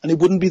drama, and it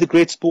wouldn't be the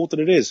great sport that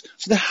it is.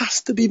 So there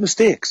has to be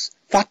mistakes.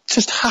 That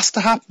just has to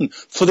happen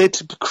for there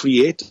to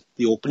create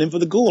the opening for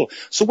the goal.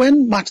 So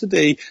when Match of the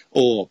Day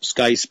or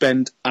Sky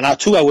spend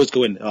 2 hours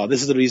going,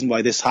 this is the reason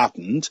why this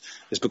happened,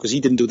 is because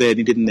he didn't do there and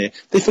he didn't there,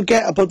 they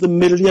forget about the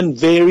million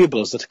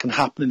variables that can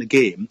happen in a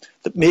game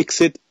that makes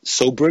it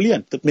so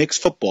brilliant, that makes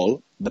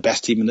football the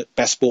best team and the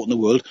best sport in the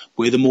world,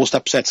 where the most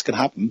upsets can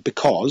happen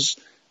because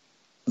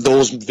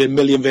the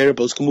million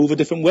variables can move a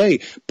different way.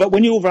 But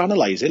when you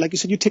overanalyze it, like you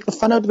said, you take the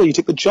fun out of it, you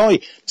take the joy.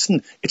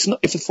 Listen, it's not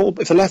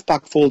if a left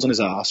back falls on his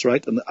arse,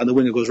 right, and the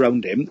winger goes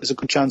round him, there's a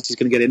good chance he's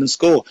going to get in and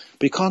score.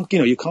 But you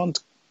can't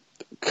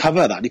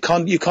cover that.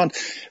 You can't.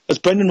 As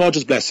Brendan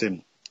Rodgers, bless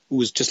him, who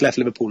was just left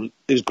Liverpool,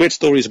 there's great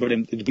stories about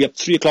him. He'd be up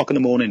 3 o'clock in the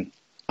morning,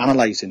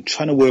 analysing,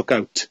 trying to work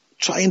out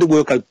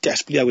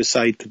desperately how his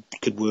side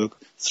could work.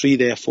 3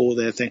 there, 4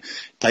 there,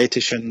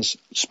 dietitians,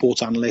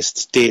 sports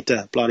analysts,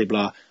 data, blah blah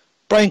blah.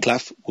 Brian Clough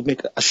would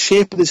make a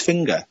shape with his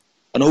finger,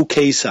 an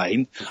OK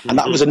sign, and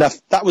that was enough.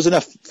 That was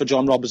enough for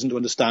John Robertson to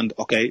understand.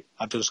 Okay,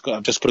 I've just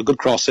put a good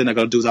cross in. I've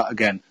got to do that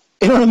again.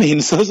 You know what I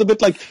mean? So it's a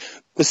bit like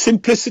the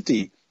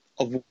simplicity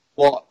of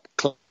what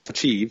Clough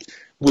achieved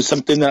was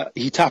something that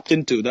he tapped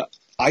into. That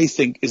I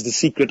think is the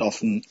secret.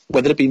 Often,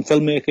 whether it be in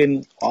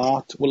filmmaking,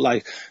 art,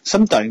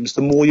 sometimes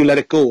the more you let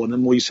it go and the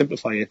more you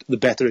simplify it, the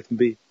better it can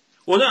be.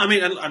 Well, no,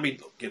 I mean,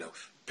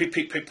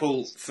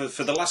 people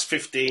for the last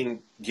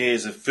 15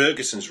 years of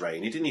Ferguson's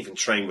reign, he didn't even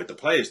train with the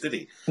players, did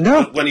he?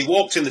 No. When he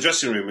walked in the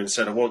dressing room and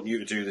said, I want you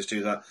to do this,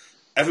 do that,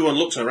 everyone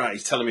looked at him, right,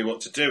 he's telling me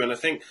what to do. And I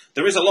think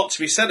there is a lot to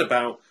be said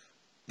about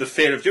the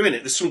fear of doing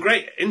it. There's some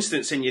great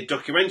incidents in your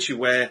documentary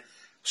where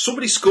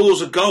somebody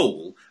scores a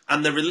goal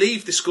and they're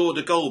relieved they scored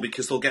a goal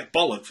because they'll get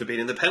bollocked for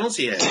being in the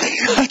penalty area.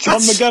 John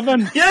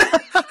McGovern. Yeah.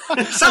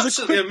 It's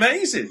absolutely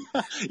amazing.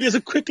 He has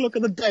a quick look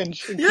at the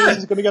bench and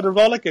he's going to get a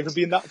rollicking for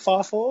being that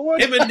far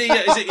forward. Him and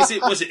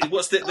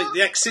what's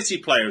the ex-City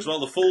player as well,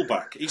 the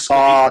fullback?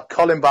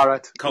 Colin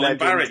Barrett. Colin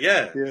Barrett,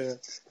 yeah.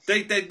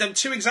 They're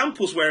 2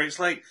 examples where it's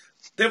like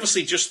they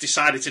obviously just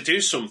decided to do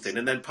something,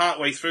 and then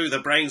partway through,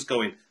 their brain's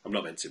going, "I'm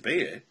not meant to be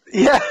here."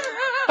 Yeah.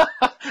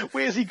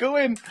 Where's he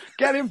going?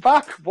 Get him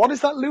back. What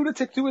is that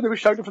lunatic doing? They were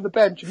shouting from the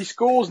bench, and he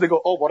scores, and they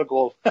go, "Oh, what a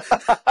goal!"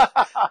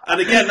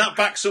 And again, that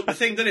backs up the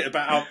thing, doesn't it?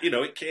 About how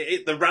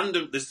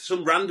there's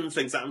some random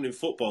things that happen in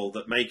football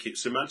that make it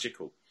so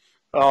magical.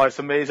 Oh, it's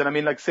amazing. I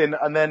mean, like saying,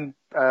 and then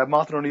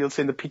Martin O'Neill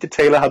saying that Peter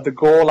Taylor had the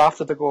goal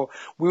after the goal.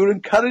 We were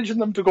encouraging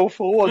them to go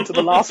forward to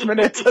the last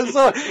minute.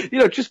 So,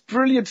 just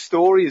brilliant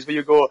stories where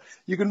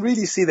you can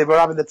really see they were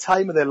having the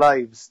time of their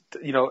lives,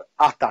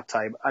 at that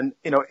time. And,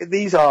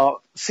 these are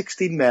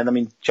 16 men. I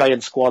mean,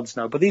 giant squads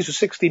now, but these were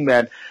 16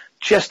 men.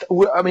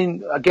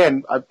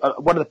 Again,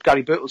 one of the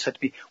Gary Birtle said to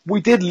me,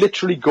 we did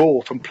literally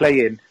go from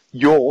playing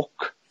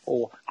York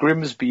or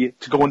Grimsby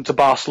to go into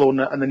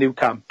Barcelona and the Nou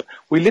Camp.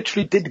 We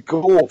literally did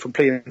go from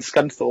playing in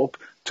Scunthorpe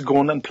to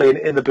going and playing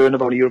in the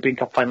Bernabeu European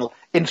Cup final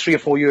in 3 or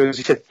 4 years.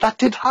 He said, that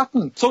did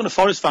happen. Talking to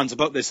Forest fans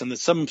about this, and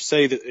some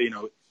say that,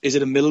 is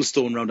it a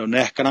millstone round our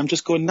neck? And I'm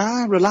just going,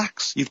 nah,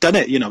 relax. You've done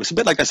it. It's a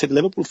bit like I said to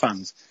Liverpool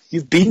fans.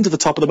 You've been to the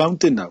top of the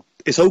mountain now.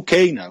 It's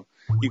okay now.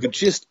 You can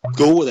just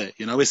go with it.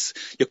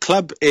 Your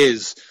club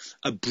is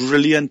a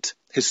brilliant,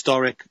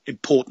 historic,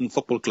 important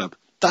football club.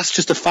 That's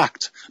just a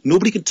fact.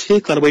 Nobody can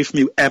take that away from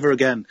you ever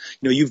again.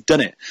 You've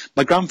done it.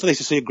 My grandfather used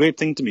to say a great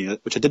thing to me,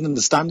 which I didn't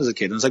understand as a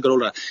kid. And as I got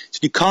older, he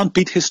said, you can't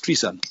beat history,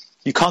 son.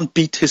 You can't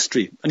beat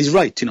history. And he's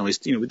right.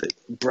 The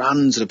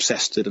brands are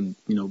obsessed with it,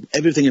 and,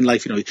 everything in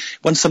life,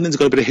 once something's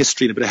got a bit of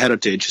history and a bit of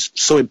heritage,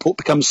 it's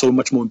becomes so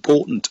much more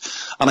important.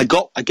 And I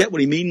get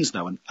what he means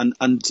now.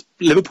 And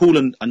Liverpool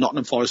and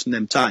Nottingham Forest in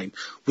them time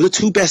were the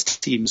two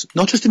best teams,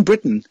 not just in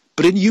Britain,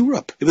 but in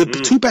Europe. They were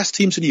the two best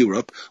teams in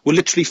Europe were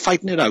literally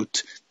fighting it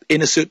out in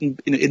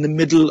the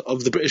middle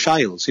of the British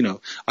Isles,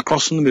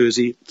 across from the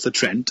Mersey to the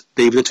Trent.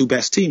 They were the two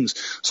best teams.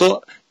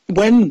 So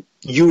when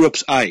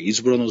Europe's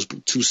eyes were on those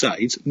two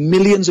sides,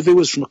 millions of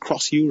viewers from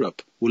across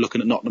Europe were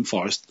looking at Nottingham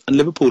Forest and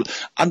Liverpool.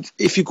 And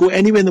if you go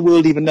anywhere in the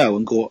world even now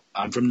and go,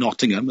 I'm from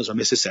Nottingham, as my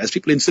missus says,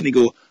 people instantly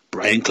go,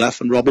 Brian Clough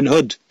and Robin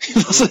Hood.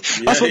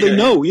 That's what they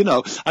know,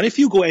 And if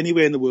you go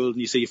anywhere in the world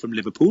and you say you're from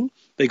Liverpool,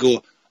 they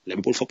go,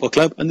 Liverpool Football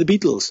Club and the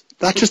Beatles.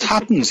 That just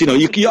happens,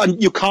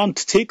 you can't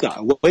take that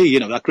away,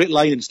 that great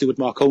line in Stuart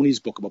Marconi's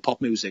book about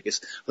pop music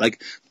is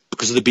like,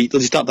 because of the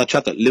Beatles, you start that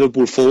chapter,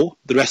 Liverpool 4,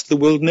 the rest of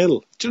the world 0. Do you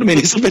know what I mean?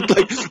 It's a bit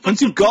like,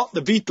 once you've got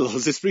the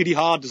Beatles, it's really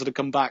hard to sort of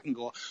come back and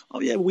go, oh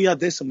yeah, we had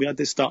this and we had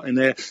this starting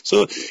there.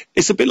 So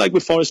it's a bit like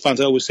with Forest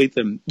fans, I always say to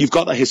them, you've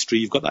got that history,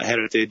 you've got that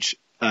heritage,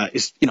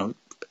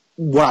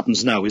 what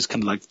happens now is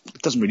kind of like,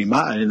 it doesn't really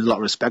matter in a lot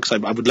of respects. I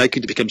would like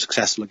you to become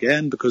successful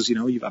again because,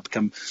 you've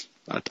become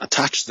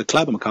attached to the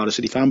club. I'm a Cardiff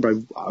City fan, but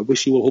I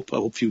wish you I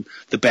hope you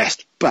the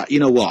best. But you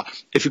know what?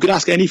 If you could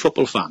ask any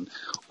football fan,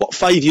 what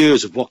 5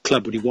 years of what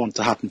club would you want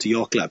to happen to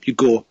your club? You'd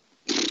go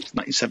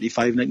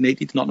 1975,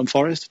 1980 to Nottingham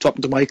Forest, to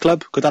happen to my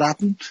club. Could that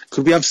happen?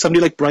 Could we have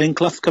somebody like Brian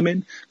Clough come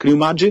in? Can you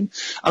imagine?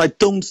 And I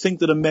don't think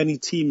there are many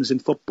teams in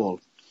football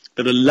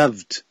that are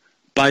loved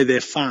by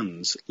their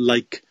fans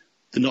like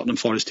the Nottingham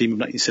Forest team of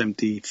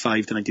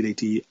 1975 to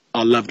 1980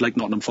 are loved like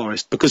Nottingham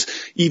Forest, because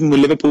even with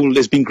Liverpool,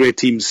 there's been great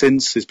teams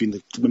since.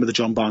 Remember the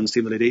John Barnes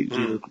team in the late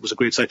 80s was a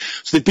great side.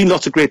 So there's been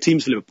lots of great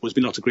teams for Liverpool. There's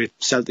been lots of great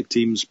Celtic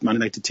teams, Man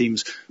United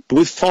teams. But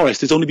with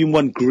Forest, there's only been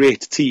one great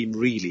team,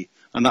 really,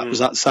 and that was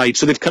that side.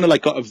 So they've kind of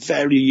like got a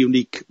very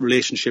unique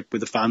relationship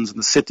with the fans and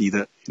the city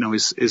that,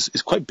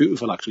 is quite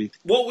beautiful, actually.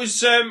 What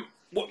was...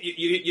 what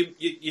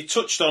you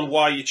touched on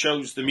why you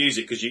chose the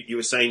music, because you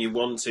were saying you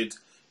wanted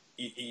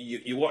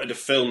a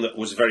film that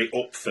was a very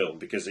up film,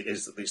 because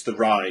it's the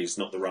rise,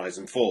 not the rise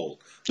and fall.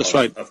 That's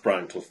right. Of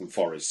Brian Clough and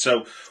Forest.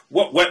 So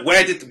when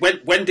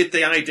did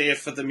the idea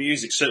for the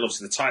music, certainly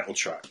obviously the title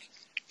track,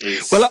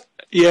 is... Well,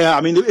 yeah,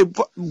 I mean,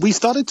 we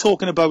started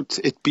talking about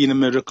it being a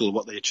miracle,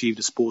 what they achieved,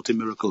 a sporting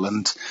miracle,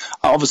 and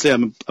obviously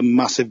I'm a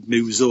massive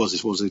muso, as I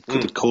suppose they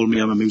could call me.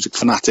 I'm a music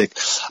fanatic,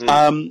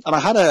 and I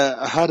had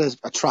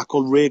a track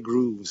called Rare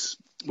Grooves,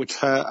 which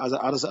has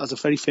a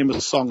very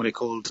famous song on it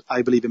called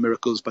I Believe in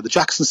Miracles by the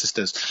Jackson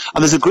Sisters.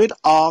 And there's a great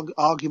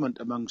argument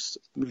amongst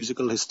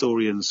musical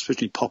historians,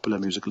 especially popular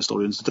musical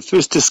historians, that the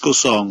first disco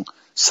song,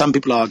 some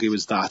people argue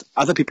is that.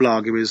 Other people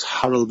argue is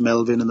Harold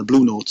Melvin and the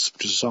Blue Notes,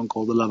 which is a song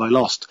called The Love I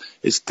Lost.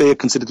 They're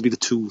considered to be the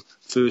two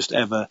first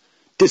ever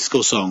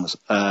disco songs.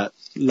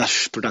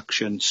 Lush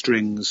production,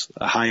 strings,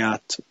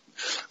 hi-hat,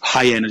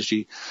 high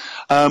energy.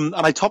 And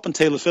I top and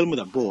tail the film with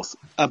them both.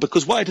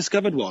 Because what I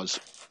discovered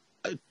was,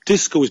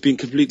 disco is being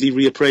completely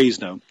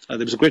reappraised now. There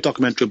was a great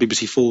documentary on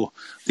BBC4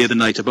 the other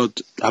night about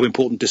how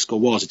important disco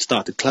was. It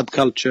started club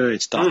culture,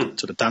 it started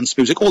sort of dance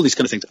music, all these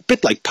kind of things. A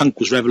bit like punk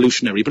was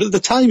revolutionary, but at the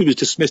time it was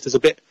dismissed as a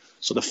bit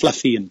sort of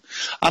fluffy. And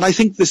I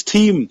think this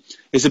team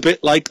is a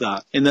bit like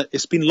that, in that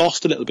it's been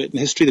lost a little bit in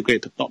history, the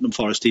great Nottingham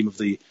Forest team of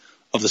the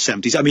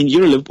 70s. I mean,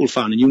 you're a Liverpool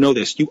fan and you know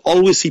this. You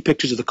always see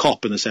pictures of the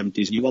Kop in the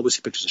 70s, and you always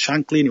see pictures of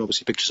Shankly, and you always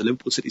see pictures of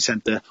Liverpool City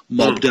Centre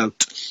mobbed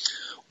out.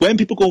 when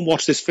people go and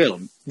watch this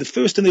film, the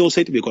first thing they all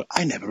say to me,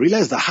 I never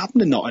realised that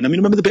happened in Nottingham. I mean,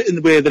 remember the bit in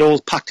the way they're all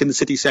packed in the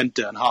city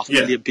centre and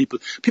 500,000 people?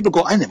 People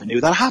go, I never knew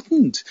that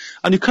happened.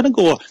 And you kind of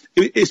go,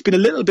 it's been a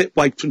little bit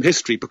wiped from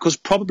history because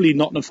probably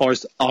Nottingham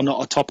Forest are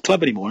not a top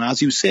club anymore. And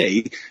as you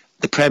say,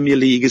 the Premier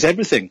League is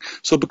everything.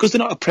 So because they're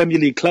not a Premier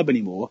League club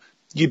anymore,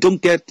 you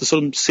don't get the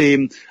sort of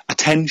same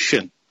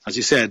attention, as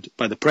you said,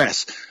 by the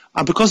press.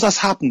 And because that's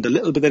happened, a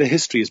little bit of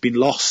history has been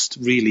lost,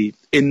 really,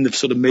 in the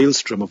sort of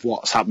maelstrom of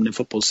what's happened in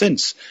football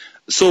since.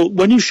 So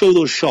when you show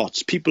those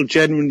shots, people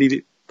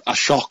genuinely are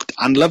shocked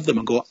and love them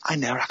and go, I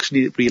never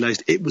actually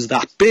realised it was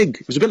that big.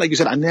 It was a bit like you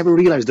said, I never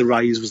realised the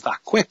rise was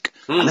that quick.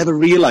 I never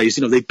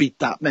realised, they beat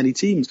that many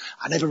teams.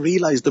 I never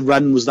realised the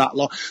run was that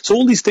long. So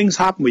all these things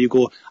happen where you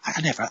go,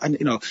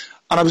 and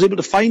I was able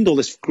to find all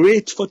this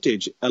great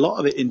footage, a lot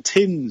of it in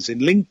tins in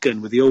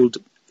Lincoln with the old,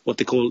 what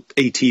they call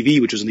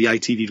ATV, which was in the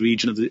ITV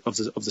region of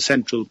the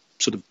central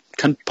sort of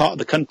part of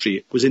the country.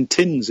 It was in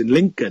tins in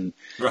Lincoln,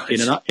 right,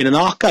 in an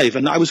archive,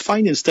 and I was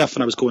finding stuff,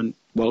 and I was going,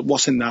 well,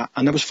 what's in that?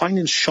 And I was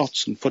finding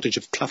shots and footage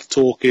of Clough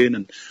talking,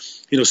 and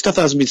stuff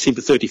that hasn't been seen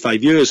for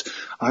 35 years.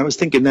 I was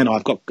thinking then,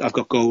 I've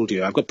got gold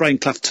here. I've got Brian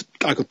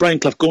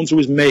Clough going through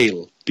his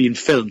mail, being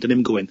filmed, and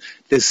him going,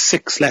 there's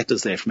 6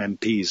 letters there from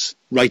MPs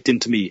writing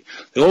to me.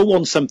 They all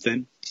want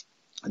something.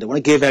 I don't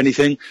want to give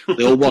anything.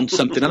 They all want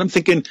something. And I'm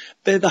thinking,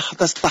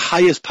 that's the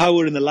highest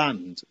power in the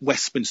land,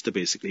 Westminster,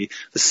 basically,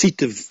 the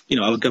seat of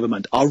our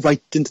government, are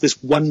right into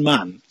this one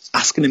man,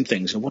 asking him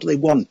things. What do they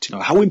want?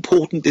 How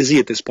important is he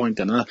at this point?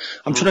 And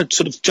I'm trying to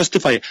sort of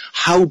justify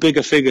how big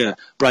a figure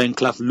Brian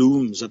Clough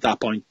looms at that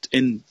point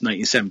in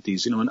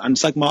 1970s. And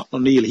it's like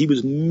Martin O'Neill. He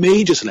was a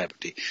major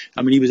celebrity.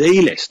 I mean, he was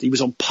A-list. He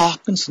was on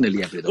Parkinson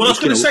nearly every day. Well, I was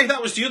going to say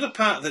that was the other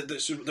part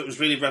that was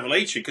really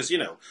revelatory, because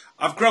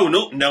I've grown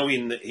up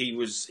knowing that he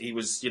was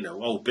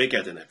old big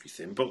head and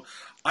everything, but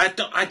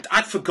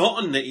I'd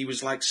forgotten that he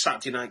was like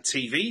Saturday night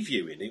TV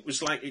viewing. It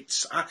was like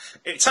it's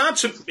hard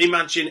to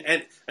imagine,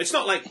 and it's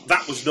not like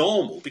that was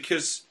normal,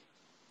 because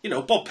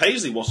Bob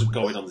Paisley wasn't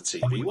going on the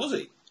TV, was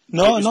he?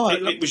 No,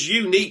 it was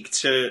unique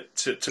to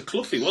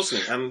Cloughie,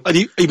 wasn't it? And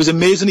he was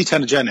amazingly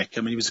telegenic.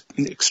 I mean, he was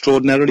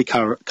extraordinarily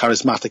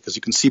charismatic, as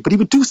you can see, but he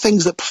would do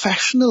things that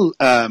professional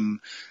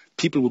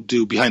people would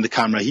do behind the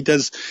camera. He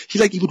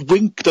would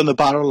wink down the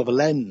barrel of a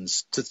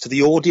lens to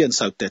the audience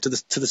out there, to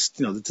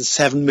the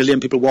 7 million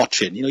people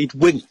watching. He'd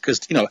wink, because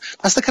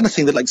that's the kind of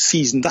thing that like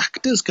seasoned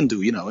actors can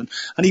do. And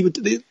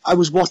I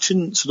was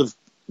watching sort of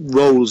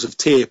rolls of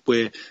tape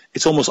where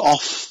it's almost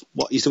off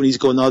what he's doing. He's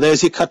going,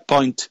 there's your cut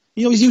point.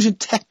 He's using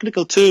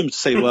technical terms to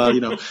say,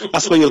 well,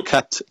 that's where you'll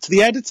cut, to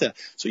the editor.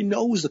 So he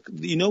knows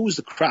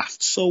the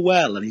craft so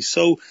well, and he's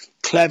so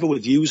clever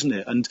with using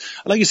it. And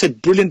like you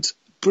said, brilliant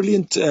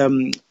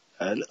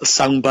little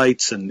sound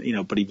bites, and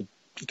but he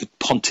could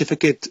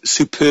pontificate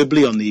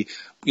superbly on the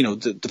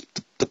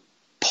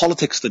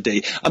politics of the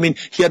day. I mean,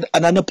 he had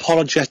an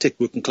unapologetic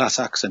working class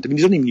accent. I mean,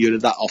 you don't even hear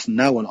it that often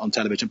now on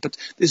television, but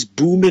this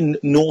booming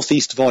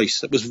northeast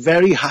voice that was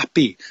very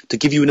happy to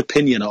give you an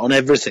opinion on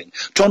everything.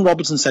 John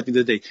Robertson said to me the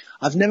other day,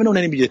 I've never known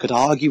anybody that could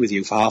argue with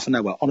you for half an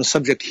hour on a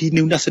subject he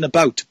knew nothing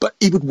about, but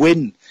he would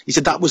win. He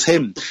said that was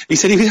him. He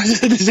said he had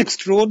this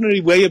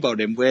extraordinary way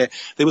about him where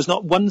there was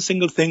not one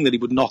single thing that he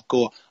would not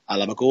go, I'll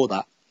have a go at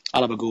that.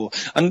 I'll have a go.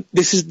 And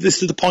this is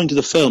the point of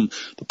the film.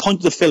 The point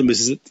of the film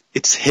is that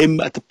it's him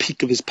at the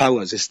peak of his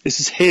powers. This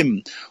is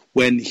him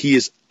when he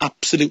is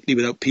absolutely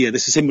without peer.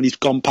 This is him when he's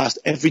gone past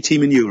every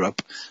team in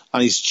Europe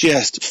and he's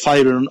just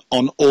firing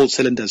on all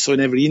cylinders. So in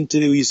every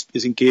interview he's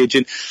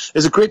engaging.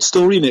 There's a great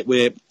story in it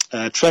where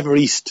Trevor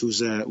East,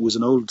 who's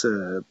an old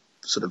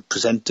sort of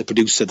presenter,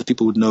 producer that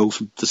people would know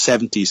from the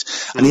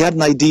 70s, and he had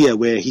an idea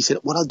where he said,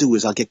 what I'll do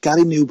is I'll get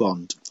Gary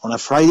Newbond on a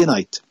Friday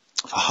night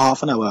for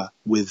half an hour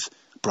with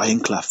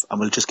Brian Clough, and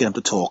we'll just get him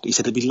to talk. He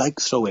said it'd be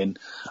like throwing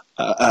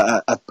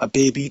a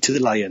baby to the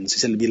lions. He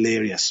said it'd be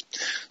hilarious.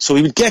 So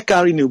he would get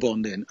Gary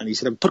Newbond in, and he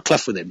said I would put Clough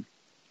with him,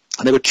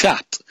 and they would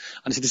chat.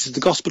 And he said, this is the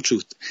gospel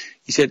truth.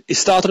 He said it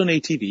started on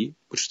ATV,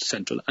 which was the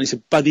central, and he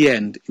said by the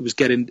end it was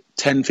getting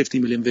 10, 50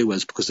 million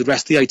viewers, because the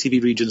rest of the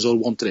ITV regions all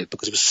wanted it,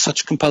 because it was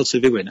such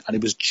compulsive viewing, and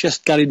it was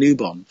just Gary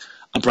Newbond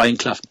and Brian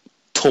Clough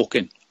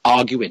talking,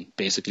 arguing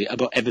basically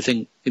about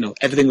everything.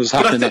 Everything was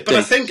happening that day.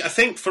 But I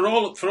think for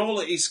all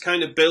that he's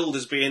kind of billed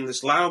as being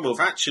this loudmouth,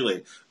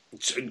 actually,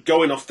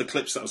 going off the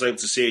clips that I was able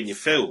to see in your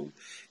film,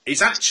 he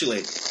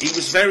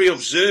was very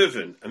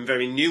observant and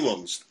very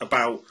nuanced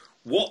about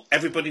what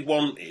everybody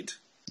wanted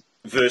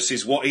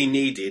versus what he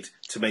needed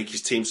to make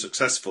his team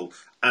successful,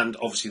 and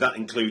obviously that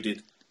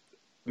included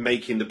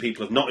making the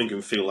people of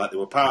Nottingham feel like they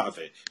were part of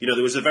it. The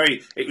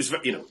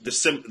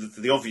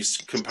obvious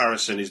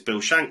comparison is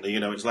Bill Shankly.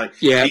 It's like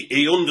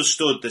he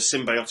understood the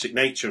symbiotic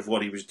nature of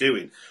what he was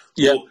doing.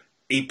 Yeah. But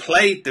he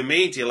played the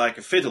media like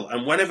a fiddle,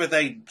 and whenever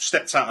they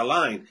stepped out of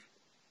line,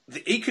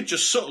 he could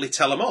just subtly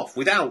tell them off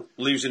without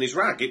losing his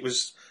rag.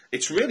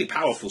 It's really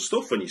powerful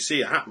stuff when you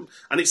see it happen.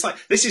 And it's like,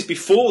 this is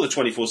before the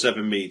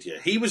 24/7 media.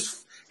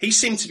 He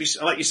seemed to be,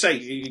 like you say,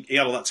 he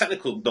had all that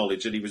technical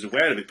knowledge and he was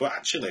aware of it, but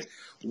actually,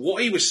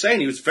 what he was saying,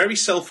 he was very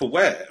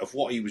self-aware of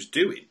what he was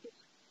doing.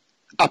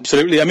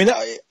 Absolutely. I mean,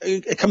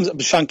 it comes up.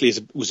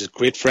 Shankly was a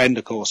great friend,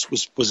 of course.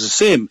 Was the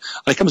same.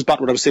 And it comes back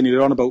to what I was saying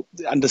earlier on about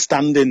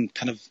understanding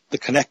kind of the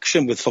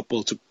connection with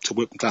football to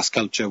working class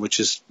culture, which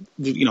is,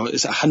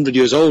 is 100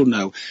 years old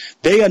now.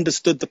 They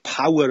understood the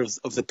power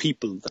of the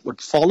people that would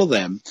follow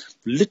them,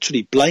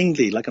 literally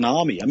blindly, like an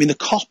army. I mean, the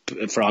cop,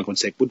 for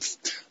argument's sake,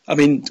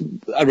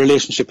 a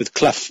relationship with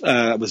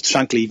Clough, with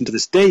Shankly, even to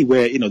this day,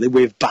 where they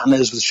wave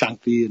banners with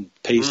Shankly and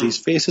Paisley's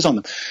faces on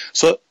them.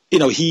 So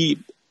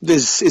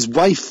his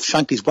wife,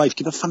 Shankly's wife,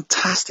 gave a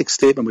fantastic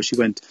statement where she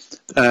went,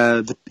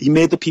 he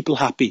made the people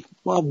happy.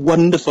 What a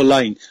wonderful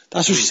line.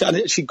 That's what she said.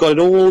 And she got it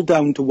all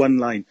down to one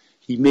line.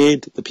 He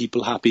made the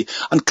people happy.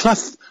 And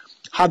Clough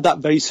had that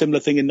very similar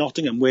thing in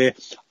Nottingham, where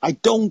I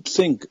don't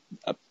think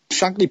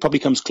Shankly probably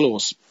comes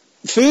close.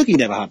 Fergie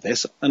never had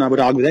this, and I would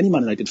argue with any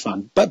Man United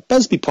fan, but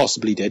Busby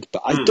possibly did,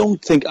 but I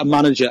don't think a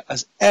manager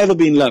has ever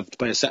been loved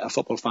by a set of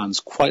football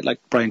fans quite like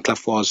Brian Clough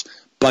was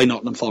by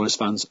Nottingham Forest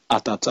fans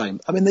at that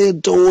time. I mean, they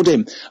adored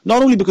him,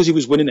 not only because he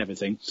was winning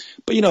everything,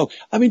 but,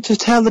 to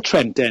tell the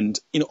Trent End,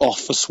 off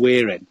for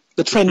swearing.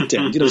 The Trent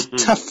End,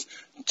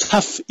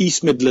 tough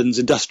East Midlands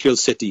industrial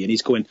city, and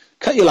he's going,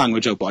 cut your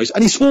language out, boys.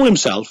 And he swore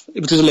himself,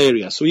 which was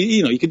hilarious. So,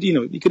 you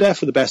could air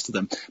for the best of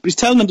them. But he's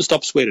telling them to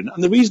stop swearing.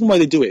 And the reason why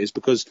they do it is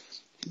because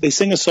they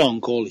sing a song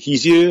called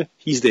He's Here,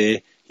 He's There,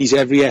 He's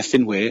Every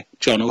Effing Way,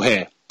 John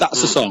O'Hare. That's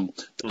the song.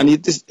 And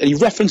he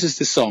references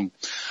this song.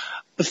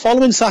 The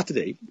following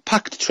Saturday,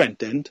 packed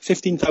Trent End,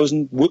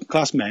 15,000 working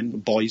class men,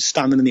 boys,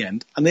 standing in the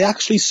end, and they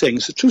actually sing,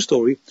 it's a true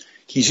story,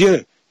 He's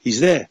here,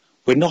 he's there,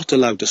 we're not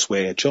allowed to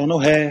swear, John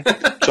O'Hare,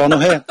 John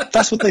O'Hare.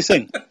 That's what they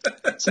sing.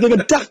 So they've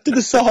adapted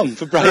the song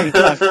for Brian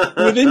Clough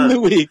within the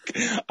week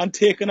and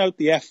taken out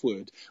the F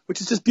word, which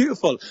is just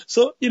beautiful.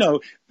 So,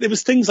 there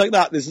was things like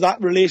that. There's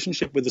that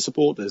relationship with the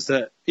supporters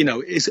that,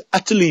 is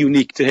utterly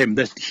unique to him,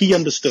 that he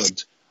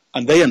understood.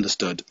 And they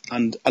understood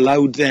and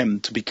allowed them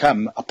to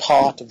become a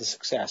part of the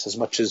success as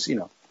much as,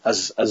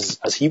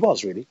 as he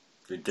was, really.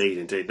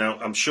 Indeed. Now,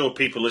 I'm sure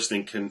people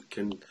listening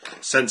can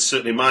sense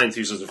certainly my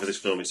enthusiasm for this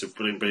film. It's a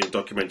brilliant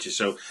documentary.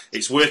 So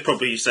it's worth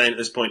probably saying at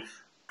this point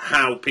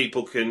how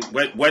people can...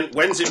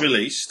 When's it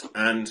released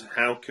and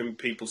how can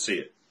people see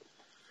it?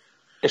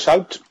 It's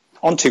out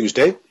on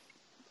Tuesday.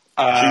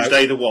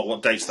 Tuesday the what?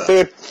 What date's that?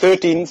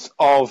 13th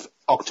of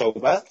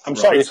October. I'm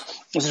sorry, this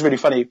is really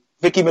funny.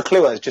 Vicky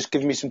McClure has just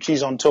given me some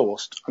cheese on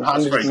toast and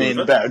handed it to me in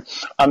the bed.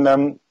 And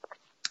I'm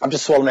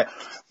just swallowing it.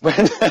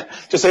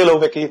 Just say hello,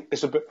 Vicky.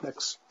 It's a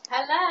Britmix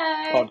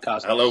Hello.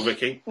 podcast. Hello,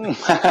 Vicky.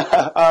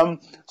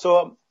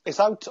 So it's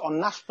out on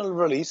national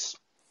release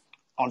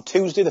on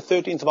Tuesday, the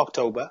 13th of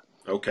October.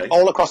 Okay.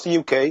 All across the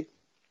UK.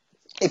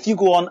 If you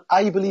go on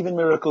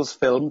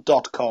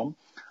IBelieveInMiraclesFilm.com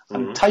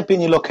and type in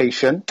your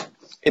location,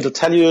 it'll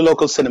tell you your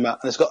local cinema,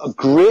 and it's got a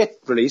great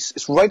release.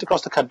 It's right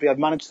across the country. I've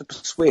managed to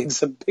persuade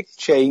some big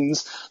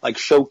chains like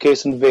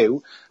Showcase and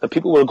View that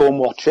people will go and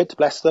watch it,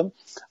 bless them.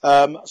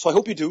 So I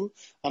hope you do,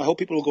 and I hope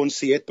people will go and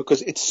see it,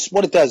 because it's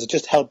what it does. It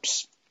just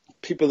helps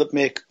people that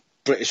make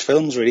British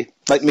films, really.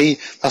 Like me,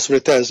 that's what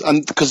it does.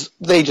 And because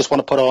they just want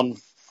to put on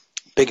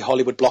big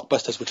Hollywood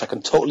blockbusters, which I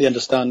can totally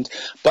understand.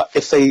 But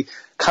if they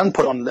can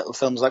put on little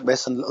films like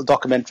this and little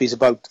documentaries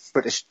about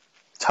British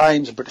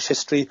times and British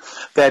history,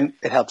 then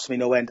it helps me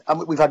no end.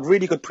 And we've had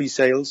really good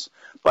pre-sales,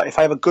 but if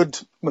I have a good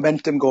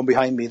momentum going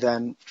behind me,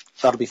 then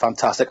that'll be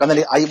fantastic. And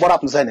then what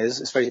happens then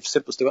is, it's very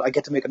simple to do. I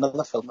get to make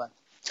another film then.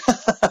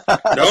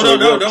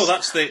 No.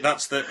 That's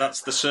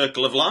the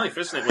circle of life,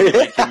 isn't it? When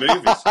you're making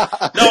movies.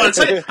 No,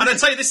 and I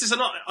tell you, this is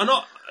an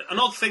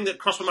odd thing that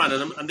crossed my mind,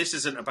 and this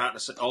isn't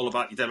all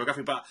about your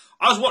demographic. But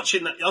I was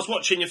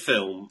watching your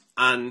film,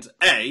 and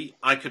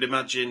I could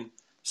imagine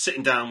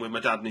sitting down with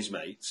my dad and his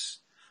mates.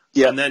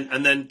 Yeah.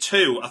 And then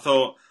two, I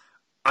thought,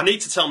 I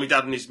need to tell my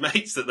dad and his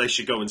mates that they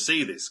should go and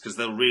see this, because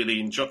they'll really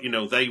enjoy.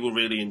 They will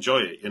really enjoy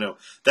it.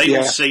 They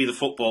will see the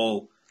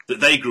football that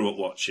they grew up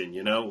watching.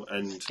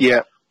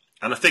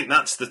 And I think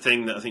that's the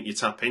thing that I think you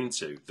tap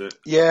into. And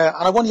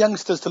I want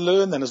youngsters to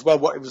learn then as well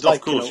what it was like.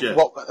 Of course,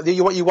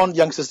 what you want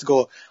youngsters to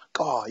go,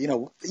 God,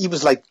 he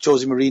was like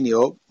Jose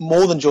Mourinho,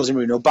 more than Jose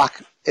Mourinho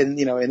back in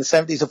the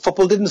 70s. The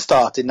football didn't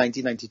start in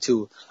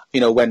 1992.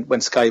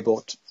 When Sky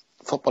bought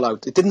football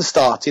out. It didn't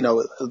start,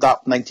 that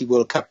 90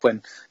 World Cup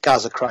when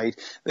Gaza cried.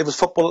 There was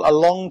football a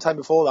long time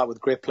before that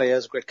with great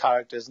players, great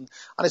characters, and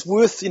it's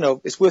worth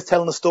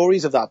telling the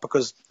stories of that,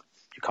 because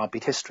you can't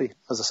beat history,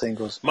 as the saying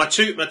goes. My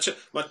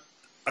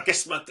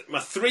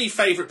three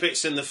favourite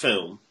bits in the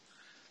film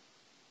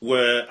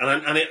were,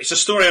 and it's a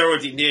story I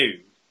already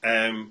knew,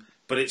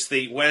 but it's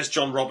where's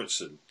John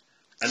Robertson?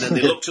 And then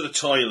they look to the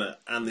toilet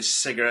and there's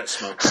cigarette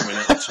smoke coming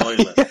out of the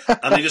toilet.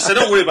 And they just say,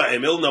 don't worry about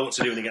him, he'll know what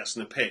to do when he gets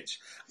on the pitch.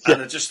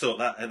 And I just thought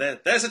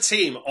that there's a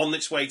team on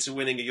its way to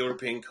winning a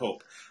European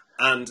Cup.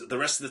 and the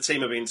rest of the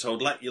team are being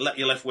told, let your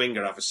left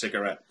winger have a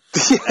cigarette.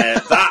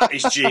 That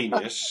is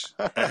genius.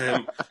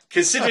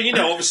 Considering,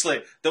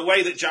 obviously the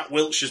way that Jack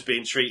Wilshere's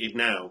being treated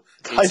now,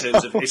 in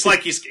terms of it's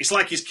like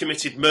he's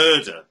committed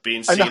murder,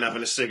 being seen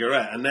having a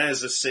cigarette. And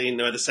there's a scene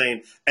where they're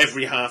saying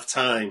every half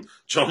time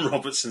John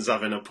Robertson's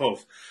having a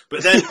puff.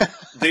 But then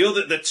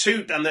the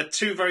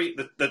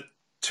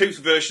two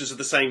versions of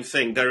the same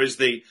thing. There is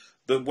the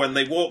when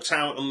they walked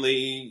out on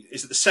the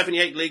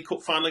 78 League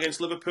Cup final against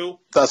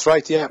Liverpool. That's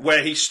right, yeah.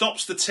 Where he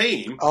stops the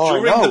team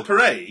during the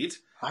parade.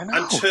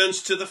 And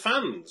turns to the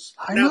fans.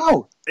 I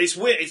know. It's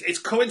weird. It's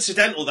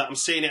coincidental that I'm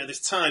seeing it at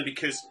this time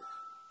because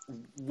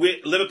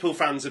Liverpool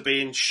fans are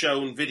being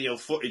shown video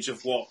footage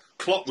of what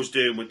Klopp was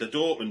doing with the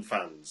Dortmund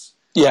fans.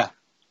 Yeah.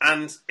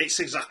 And it's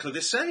exactly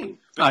the same.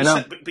 But I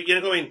know. But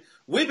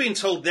we're being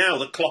told now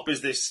that Klopp is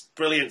this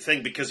brilliant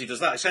thing because he does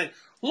that. It's saying,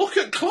 look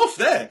at Klopp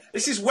there.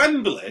 This is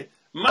Wembley.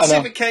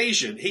 Massive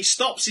occasion. He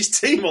stops his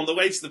team on the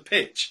way to the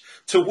pitch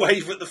to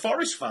wave at the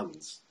Forest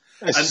fans.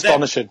 It's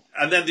astonishing.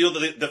 And then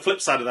the flip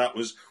side of that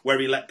was where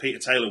he let Peter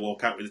Taylor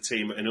walk out with the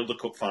team at an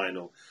Undercup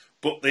final.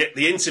 But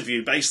the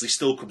interview basically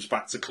still comes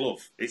back to Clough.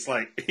 It's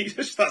like he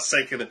just starts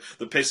taking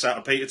the piss out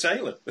of Peter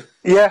Taylor.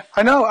 Yeah,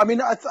 I know. I mean,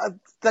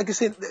 like I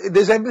said,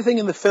 there's everything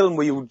in the film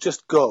where you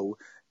just go,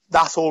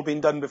 that's all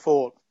been done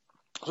before.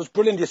 So it's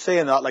brilliant you're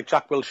saying that, like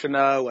Jack Wilshere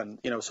now and,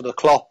 sort of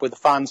Klopp with the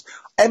fans.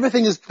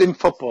 Everything in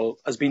football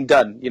has been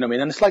done, you know what I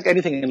mean? And it's like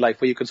anything in life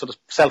where you can sort of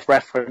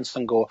self-reference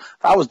and go,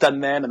 that was done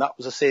then and that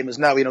was the same as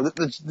now.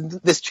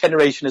 This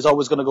generation is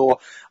always going to go,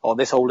 oh,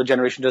 this older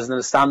generation doesn't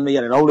understand me.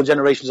 And an older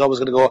generation is always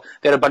going to go,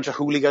 they're a bunch of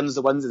hooligans,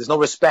 there's no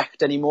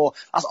respect anymore.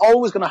 That's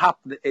always going to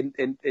happen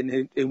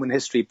in human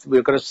history.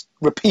 We're going to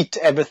repeat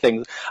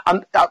everything.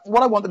 And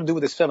what I wanted to do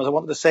with this film is I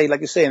wanted to say,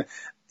 like you're saying,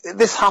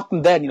 this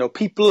happened then,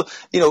 people,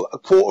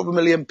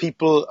 250,000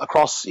 people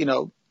across,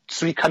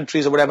 3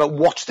 countries or whatever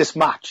watched this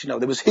match. There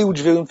was huge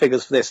viewing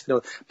figures for this.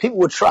 People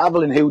would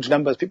travel in huge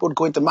numbers. People would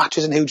go into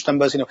matches in huge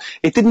numbers.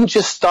 It didn't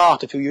just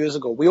start a few years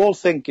ago. We all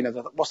think,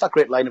 what's that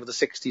great line of the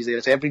 60s?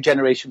 It's every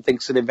generation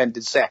thinks it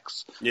invented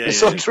sex. It's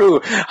so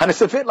true. And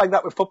it's a bit like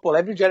that with football.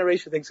 Every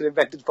generation thinks it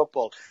invented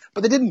football.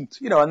 But they didn't,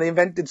 and they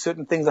invented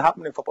certain things that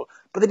happened in football.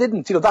 But they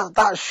didn't.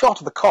 That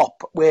shot of the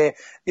cop where,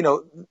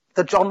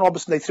 that John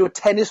Robertson, they threw a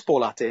tennis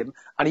ball at him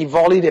and he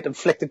volleyed it and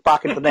flicked it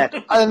back into the net.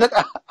 and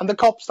the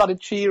cop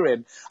started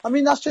cheering. I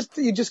mean,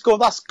 you just go,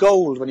 that's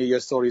gold when you hear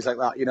stories like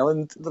that,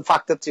 and the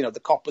fact that, the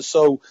cop was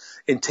so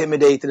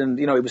intimidated and,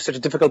 it was such a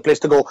difficult place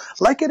to go,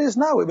 like it is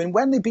now. I mean,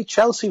 when they beat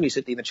Chelsea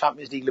recently in the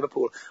Champions League,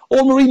 Liverpool, all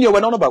Mourinho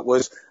went on about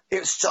was,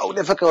 it's so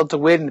difficult to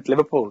win at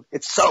Liverpool.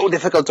 It's so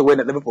difficult to win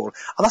at Liverpool.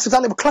 And that's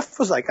exactly what Clough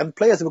was like. And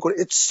players were going,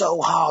 it's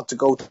so hard to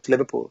go to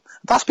Liverpool.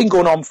 That's been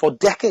going on for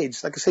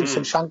decades. Like I said,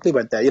 since Shankly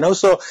went there,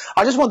 So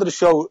I just wanted to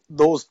show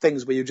those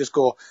things where you just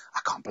go, I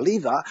can't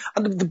believe that.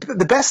 And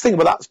the best thing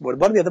about that,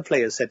 one of the other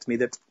players said to me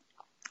that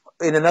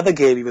in another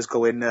game he was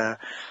going, Clough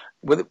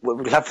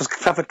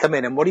would come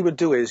in, and what he would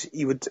do is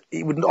he would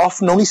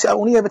often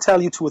only ever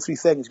tell you 2 or 3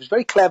 things. He was a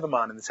very clever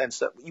man in the sense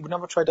that he would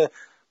never try to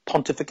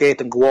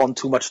pontificate and go on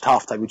too much at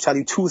half-time. He would tell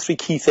you 2 or 3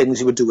 key things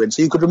he would do,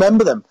 so you could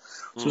remember them.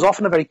 So it was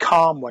often a very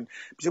calm one.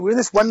 So we're in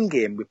this one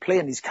game, we're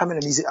playing, he's coming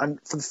and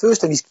for the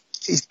first time he's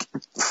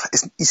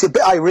a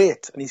bit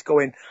irate, and he's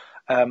going,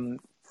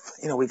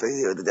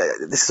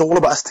 this is all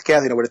about us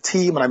together. We're a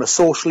team, and I'm a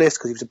socialist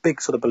because he was a big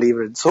sort of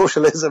believer in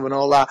socialism and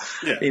all that.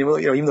 Yeah.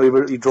 Even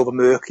though he drove a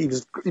Merc, he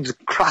was a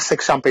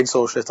classic champagne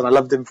socialist, and I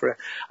loved him for it.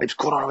 I just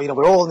go on,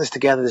 we're all in this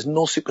together. There's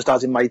no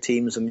superstars in my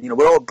teams, and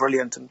we're all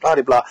brilliant and blah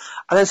blah blah.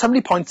 And then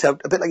somebody points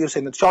out, a bit like you were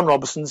saying, that John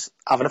Robertson's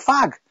having a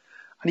fag,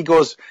 and he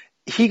goes,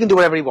 he can do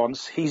whatever he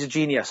wants. He's a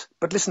genius.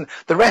 But listen,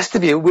 the rest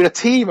of you, we're a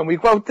team, and we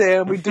go out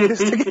there and we do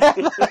this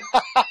together.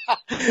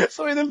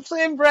 So in the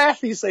same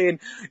breath, he's saying,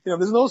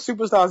 there's no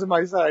superstars on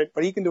my side,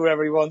 but he can do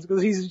whatever he wants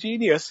because he's a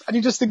genius. And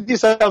you just think to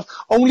yourself,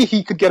 only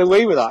he could get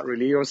away with that,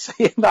 really.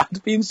 Saying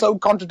that, being so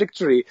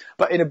contradictory,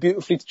 but in a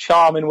beautifully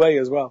charming way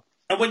as well.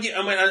 And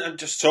I'm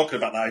just talking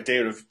about the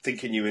idea of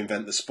thinking you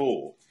invent the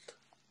sport.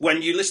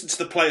 When you listen to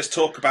the players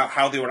talk about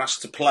how they were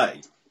asked to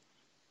play,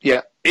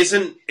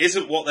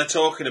 isn't what they're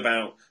talking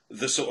about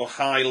the sort of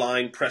high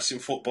line pressing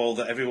football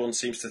that everyone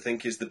seems to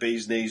think is the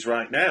bee's knees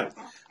right now?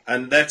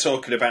 And they're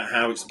talking about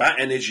how it's about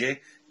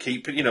energy,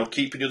 keeping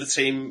the other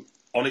team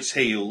on its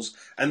heels.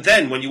 And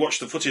then when you watch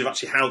the footage of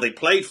actually how they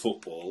played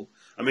football,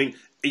 I mean,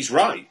 he's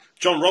right.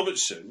 John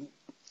Robertson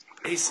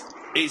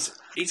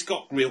he's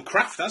got real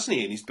craft, hasn't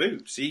he, in his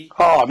boots? He's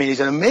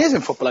an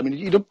amazing footballer. I mean,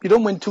 you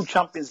don't win 2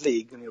 Champions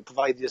League and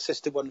provide the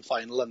assist in one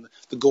final and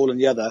the goal in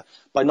the other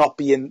by not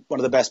being one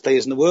of the best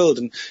players in the world.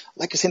 And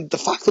like I said, the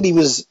fact that he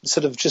was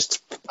sort of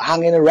just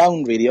hanging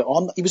around really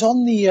he was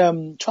on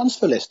the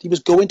transfer list. He was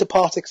going to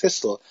Partick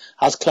Thistle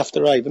as Clough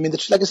arrived. I mean,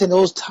 like I said,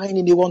 those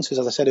tiny nuances,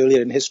 as I said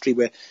earlier in history,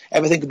 where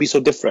everything could be so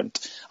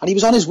different. And he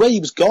was on his way. He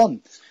was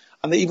gone.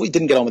 And he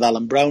didn't get on with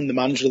Alan Brown, the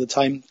manager at the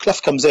time. Clough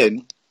comes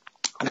in.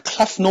 And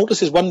Clough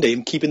notices one day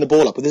him keeping the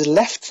ball up with his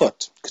left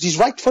foot, because he's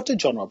right-footed,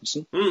 John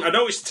Robertson. I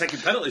know he's taking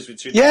penalties with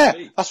 2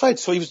 feet. That's right.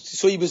 So he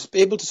was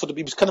able to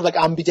he was kind of like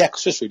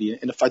ambidextrous, really.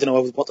 I don't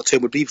know what the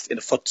term would be in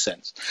a foot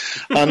sense.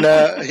 And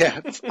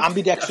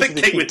ambidextrous.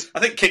 I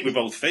think kick with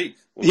both feet.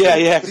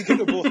 Yeah, kick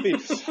with both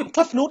feet. And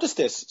Clough noticed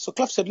this, so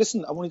Clough said,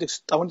 "Listen, I wanted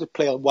to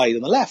play out wide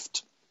on the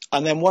left."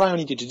 And then what I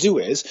need you to do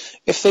is,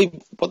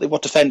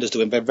 what defenders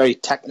do, and they're very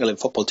technical in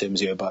football terms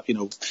here, but,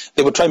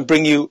 they would try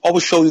and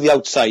always show you the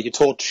outside. You're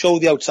taught to show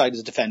the outside as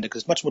a defender,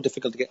 because it's much more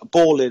difficult to get a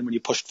ball in when you're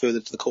pushed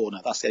further to the corner.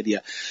 That's the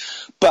idea.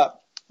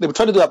 But they would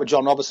try to do that with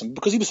John Robertson.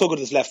 Because he was so good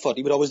with his left foot,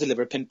 he would always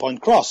deliver a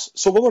pinpoint cross.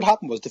 So what would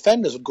happen was,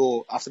 defenders would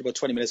go, after about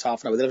 20 minutes,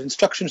 half an hour, they'd have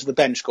instructions to the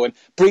bench going,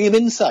 bring him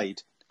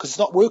inside. Because it's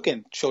not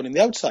working, showing him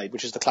the outside,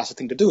 which is the classic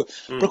thing to do.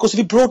 But of course, if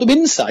you brought him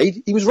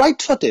inside, he was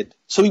right-footed.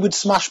 So he would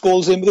smash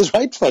balls in with his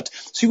right foot.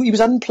 So he was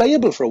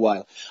unplayable for a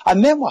while.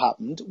 And then what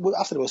happened,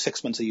 after about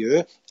 6 months, a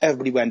year,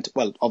 everybody went,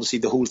 well, obviously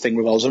the whole thing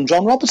revolves on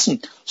John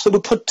Robertson. So they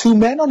would put 2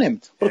 men on him.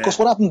 But of course,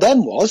 what happened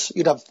then was,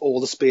 you'd have all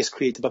the space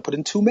created by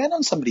putting 2 men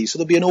on somebody. So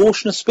there'd be an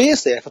ocean of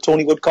space there for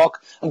Tony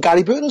Woodcock and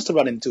Gary Birtles to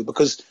run into,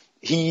 because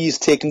he's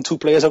taken 2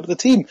 players out of the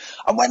team.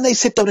 And when they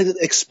sit down and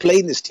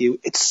explain this to you,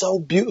 it's so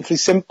beautifully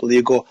simple.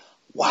 You go,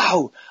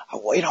 wow,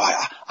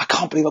 I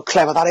can't believe how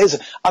clever that is.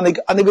 And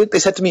they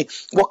said to me,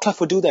 what Clough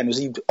would do then was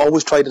he'd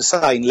always try to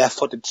sign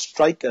left-footed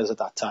strikers at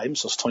that time.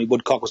 So Tony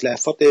Woodcock was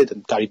left-footed,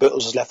 and Gary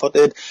Birtles was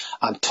left-footed,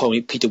 and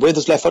Peter Withers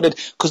was left-footed,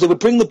 because they would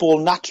bring the ball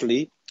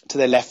naturally to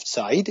their left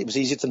side. It was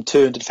easier for them to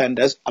turn to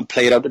defenders and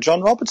play it out to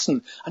John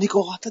Robertson. And you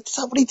go, oh, that's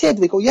not what he did.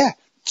 They go, yeah.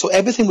 So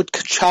everything would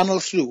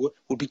channel through,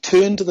 would be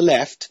turned to the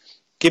left,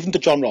 given to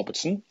John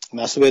Robertson, and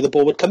that's the way the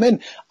ball would come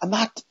in. And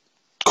that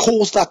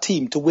caused that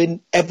team to win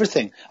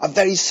everything. A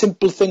very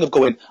simple thing of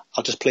going,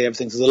 I'll just play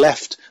everything to the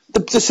left.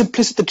 The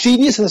simplicity, the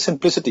genius and the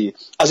simplicity,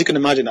 as you can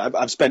imagine,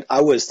 I've spent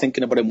hours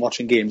thinking about it and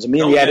watching games, and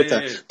me and the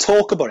editor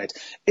talk about it,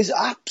 is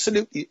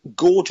absolutely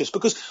gorgeous.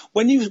 Because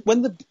when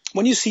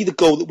you see the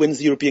goal that wins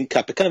the European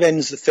Cup, it kind of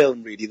ends the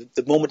film, really.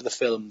 The moment of the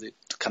film, the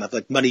kind of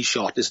like money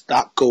shot, is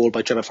that goal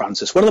by Trevor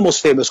Francis. One of the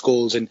most famous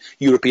goals in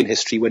European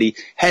history, where he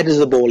headers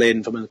the ball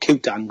in from an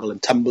acute angle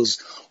and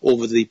tumbles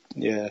over the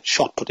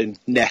shot put in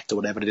net or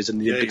whatever it is in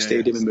the Olympic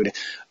Stadium in Munich.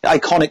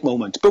 Iconic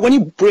moment. But when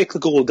you break the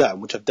goal down,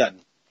 which I've done,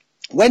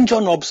 when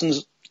John Robertson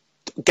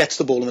gets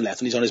the ball on the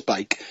left and he's on his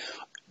bike,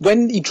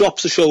 when he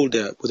drops the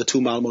shoulder with the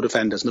 2 Malmo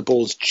defenders and the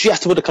ball's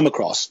just about to come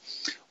across,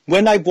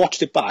 when I've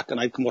watched it back, and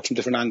I can watch from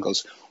different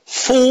angles,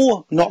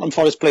 4 Nottingham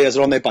Forest players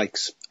are on their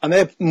bikes and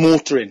they're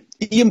motoring.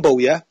 Ian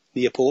Bowyer,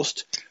 near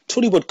post,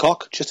 Tony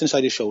Woodcock, just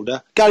inside his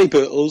shoulder, Gary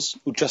Birtles,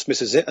 who just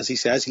misses it, as he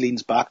says, he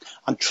leans back,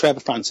 and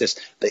Trevor Francis.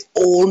 They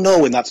all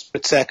know in that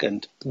split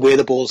second where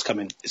the ball's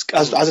coming. It's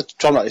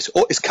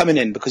coming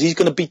in, because he's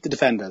going to beat the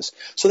defenders.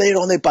 So they're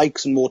on their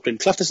bikes and motoring.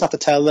 Clough doesn't have to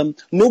tell them.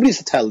 Nobody's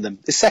to tell them.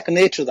 It's second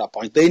nature at that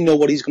point. They know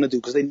what he's going to do,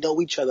 because they know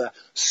each other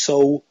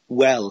so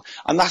well.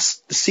 And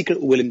that's the secret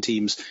of winning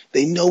teams.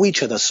 They know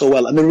each other so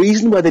well. And the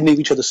reason why they knew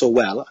each other so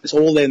well, and it's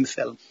all there in the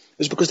film,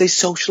 is because they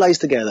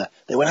socialised together.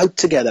 They went out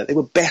together. They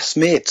were best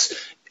mates.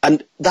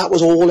 And that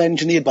was all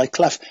engineered by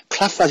Clough.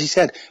 Clough, as he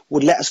said,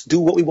 would let us do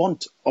what we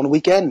want on a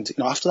weekend.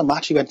 After the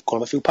match, he went, go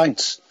and have a few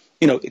pints.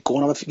 You're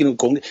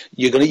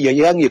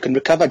young, you can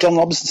recover. John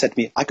Robertson said to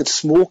me, I could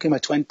smoke in my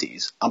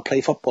 20s and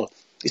play football.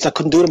 He said, I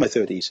couldn't do it in my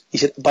 30s. He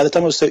said, by the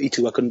time I was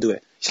 32, I couldn't do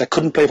it. He said, I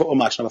couldn't play a football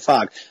match and have a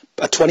fag.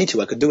 At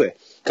 22, I could do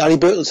it. Gary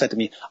Birtles said to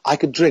me, I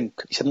could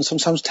drink. He said, and some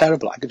sounds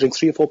terrible, I could drink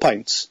 3 or 4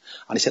 pints.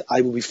 And he said,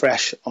 I would be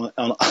fresh when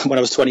I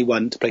was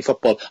 21 to play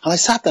football. And I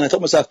sat there and I thought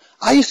to myself,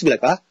 I used to be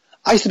like that.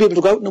 I used to be able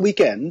to go out on a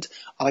weekend,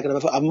 and I could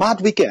have a mad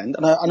weekend,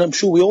 and I'm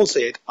sure we all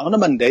say it, on a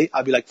Monday,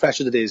 I'd be like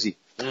fresh as a daisy.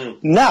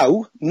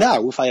 Now,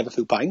 if I have a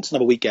few pints and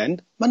have a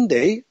weekend,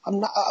 Monday,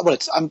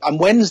 I'm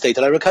Wednesday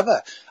till I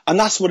recover. And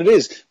that's what it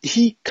is.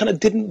 He kind of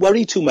didn't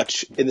worry too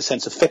much in the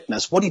sense of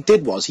fitness. What he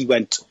did was, he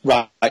went,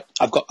 right,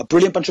 I've got a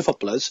brilliant bunch of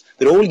footballers,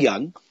 they're all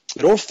young,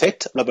 they're all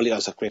fit. I believe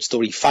that's a great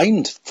story. He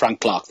fined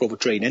Frank Clark for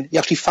overtraining. He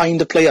actually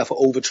fined a player for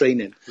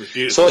overtraining.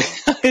 So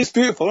it's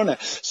beautiful, isn't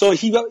it? So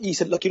he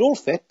said, look, you're all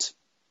fit.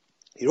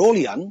 You're all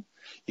young,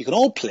 you can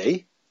all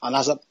play, and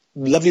as a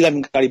lovely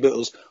legend Gary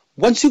Birtles,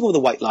 once you go the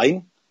white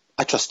line,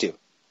 I trust you.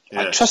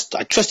 Yeah. I trust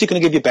you're going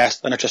to give your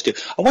best, and I trust you.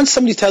 And once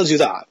somebody tells you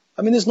that,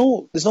 I mean, there's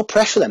no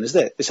pressure then, is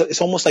there?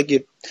 It's almost like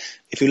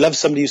if you love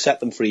somebody, you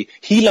set them free.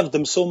 He loved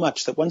them so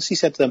much that once he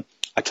said to them,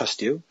 I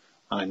trust you,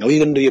 and I know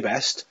you're going to do your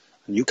best,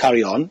 and you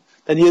carry on,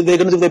 then they're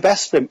going to do their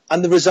best for him.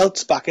 And the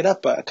results back it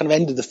up. I kind of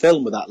ended the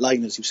film with that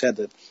line, as you said,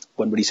 that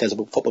when he says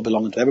about football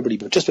belonging to everybody.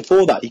 But just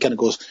before that, he kind of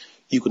goes,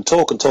 you can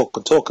talk and talk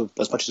and talk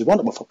as much as you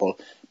want about football,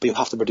 but you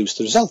have to produce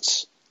the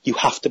results. You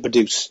have to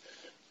produce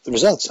the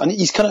results. And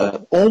he's kind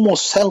of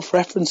almost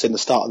self-referencing the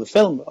start of the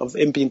film, of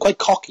him being quite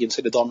cocky and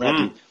saying to Don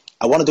Reddy,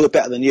 I want to do it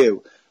better than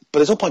you. But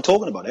there's no point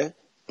talking about it.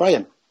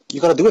 Brian, you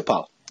got to do it,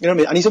 pal. You know what I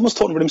mean? And he's almost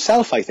talking about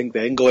himself, I think,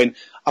 there, and going,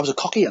 I was a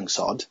cocky young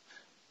sod,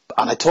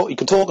 and you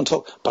can talk and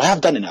talk, but I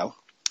have done it now.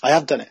 I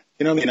have done it.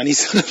 You know what I mean? And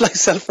he's sort of like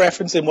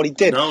self-referencing what he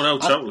did. No,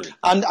 totally.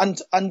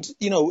 And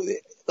you know,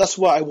 that's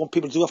what I want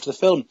people to do after the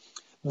film.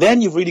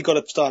 then you've really got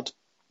to start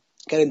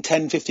getting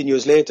 10, 15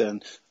 years later.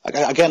 And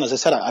again, as I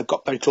said, I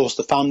got very close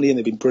to the family and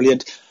they've been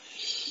brilliant.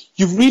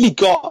 You've really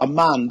got a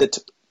man that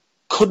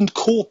couldn't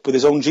cope with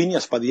his own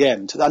genius by the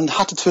end and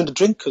had to turn to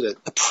drink because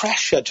the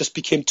pressure just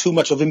became too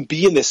much of him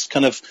being this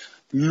kind of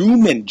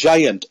looming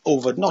giant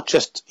over not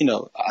just,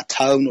 a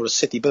town or a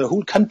city, but a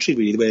whole country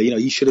really, where,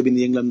 he should have been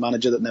the England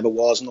manager that never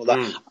was and all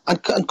that,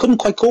 and couldn't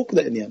quite cope with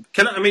it in the end.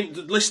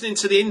 Listening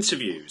to the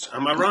interviews,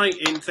 am I right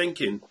in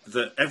thinking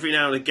that every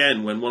now and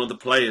again when one of the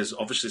players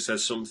obviously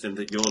says something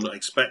that you're not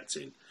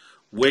expecting,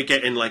 we're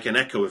getting like an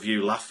echo of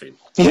you laughing?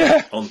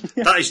 Yeah.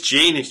 That is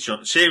genius,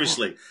 John.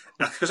 Seriously.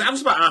 Because it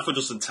happens about half a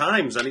dozen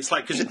times, and it's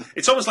like, because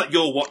it's almost like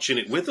you're watching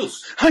it with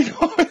us. I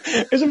know.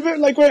 It's a bit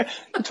like where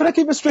you're trying to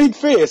keep a straight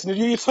face, and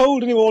you're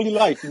told all your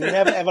life, and you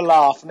never ever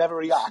laugh, never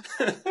react.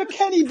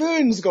 Kenny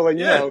Burns going,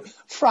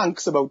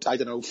 Frank's about,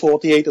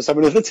 48 or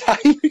something at the time.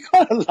 You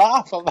gotta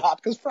laugh at that,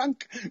 because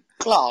Frank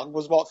Clark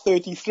was,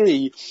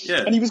 33,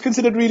 and he was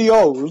considered really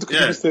old, because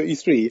he was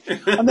 33.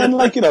 And then,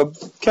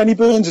 Kenny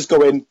Burns is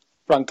going,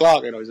 Frank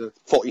Clark, he was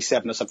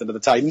 47 or something at the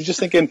time. And you're just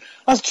thinking,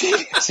 that's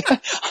genius.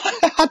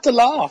 I had to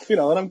laugh, and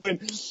I'm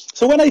going.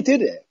 So when I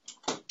did it,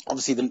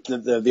 obviously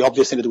the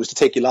obvious thing to do was to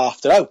take your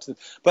laughter out.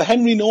 But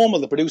Henry Normal,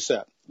 the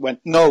producer, went,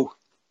 no,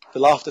 the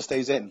laughter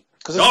stays in.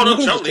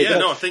 Totally,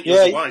 I think it was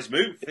a wise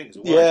move.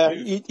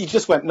 He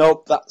just went,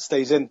 no, that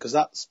stays in, because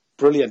that's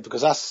brilliant,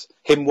 because that's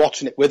him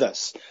watching it with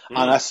us,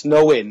 and us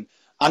knowing.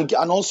 And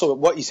also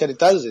what he said it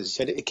does is, he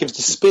said it gives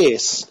the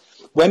space,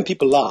 when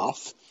people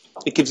laugh,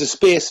 it gives a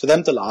space for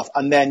them to laugh,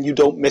 and then you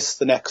don't miss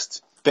the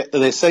next bit that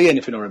they're saying,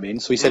 if you know what I mean.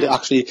 So he said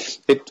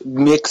it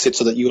makes it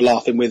so that you're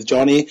laughing with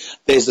Jonny.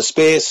 There's the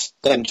space,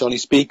 then Jonny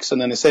speaks,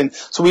 and then it's in.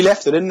 So we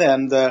left it in there,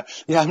 and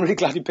I'm really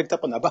glad you picked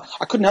up on that. But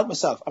I couldn't help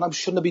myself, and I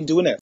shouldn't have been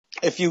doing it.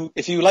 If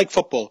you like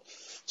football,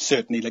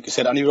 certainly, like you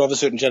said, and you're of a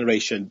certain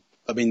generation,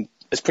 I mean,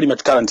 it's pretty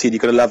much guaranteed you're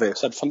going to love it.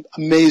 So I had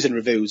amazing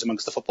reviews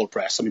amongst the football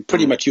press. I mean,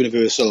 pretty much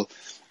universal,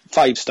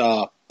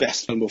 5-star,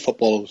 best film of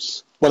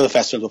footballs. One of the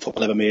best films of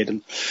football ever made,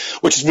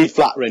 which is really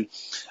flattering.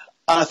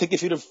 And I think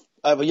if you'd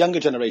have a younger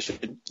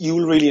generation,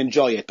 you'll really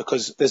enjoy it,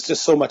 because there's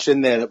just so much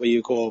in there that where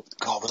you go,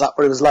 God, was that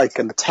what it was like?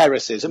 And the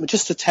terraces, I mean,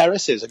 just the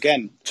terraces,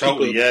 again.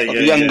 Totally,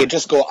 younger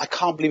just go, I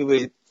can't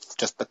believe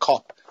just the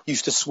cop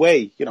used to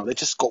sway. They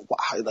just go, wow.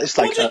 It's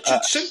like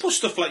simple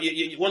stuff like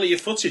one of your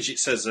footage, it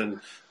says,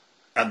 and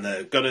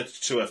they're going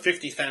to a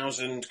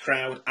 50,000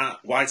 crowd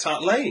at White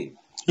Hart Lane.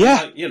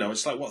 Yeah.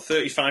 It's like,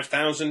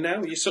 35,000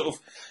 now? You sort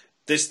of...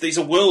 These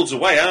are worlds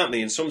away, aren't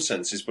they, in some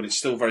senses, but it's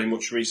still very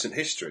much recent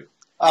history.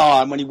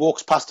 Oh, and when he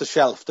walks past the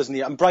shelf, doesn't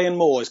he? And Brian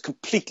Moore is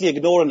completely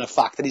ignoring the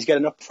fact that he's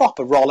getting a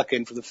proper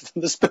rollicking from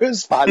the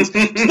Spurs fans to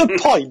the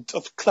point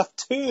of Clough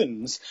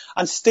turns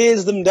and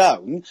stares them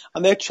down,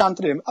 and they're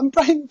chanting him. And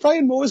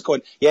Brian Moore is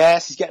going,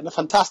 yes, he's getting a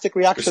fantastic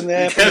reaction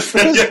there from the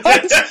Spurs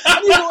fans.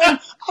 And you're going,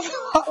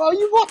 are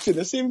you watching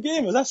the same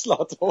game as us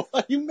lot? Or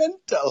are you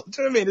mental?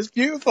 Do you know what I mean? It's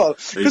beautiful.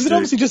 Because they're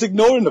obviously just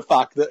ignoring the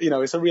fact that,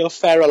 it's a real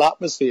feral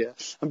atmosphere.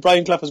 And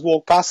Brian Clough has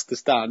walked past the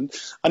stand,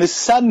 and his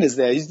son is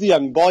there. He's the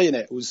young boy in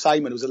it, who's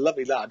Simon, who's a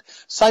lovely lad.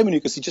 Simon,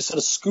 you can see, just sort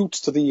of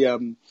scoots to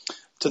the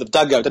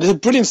dugout. And it's a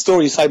brilliant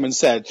story, Simon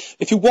said.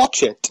 If you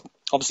watch it,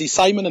 obviously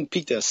Simon and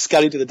Peter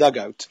scurry to the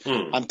dugout,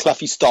 and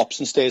Cloughie stops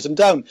and stares them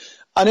down.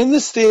 And in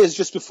the stairs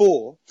just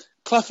before,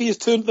 Cloughie has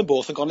turned to them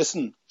both and gone,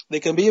 listen, they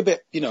can be a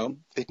bit,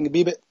 they can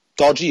be a bit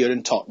dodgy here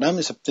in Tottenham.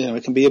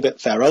 It can be a bit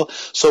feral.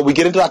 So we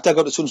get into that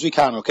dugout as soon as we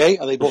can, okay?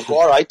 And they both go,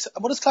 all right.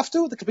 And what does Clough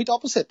do? The complete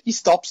opposite. He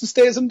stops and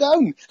stares them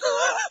down.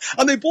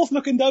 And they're both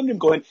looking down at him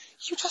going,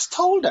 you just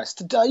told us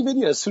to dive in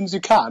here as soon as you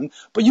can,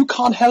 but you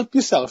can't help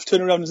yourself.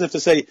 Turn around as if to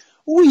say,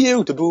 who are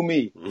you to boo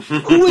me?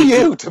 Who are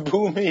you to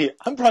boo me?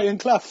 I'm Brian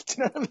Clough. Do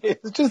you know what I mean?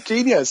 It's just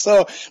genius.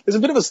 So there's a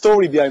bit of a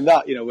story behind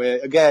that, where,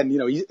 again,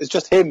 it's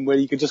just him, where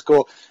you could just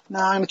go,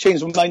 nah, I'm going to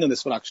change my mind on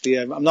this one, actually.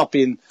 I'm not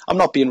being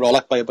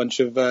rollicked by a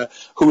bunch of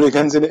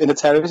hooligans in a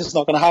terrace. It's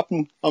not going to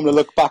happen. I'm going to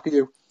look back at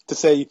you to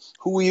say,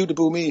 who are you to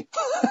boo me?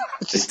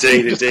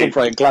 Indeed.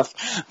 Brian Clough.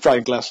 Do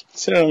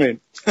you know what I mean?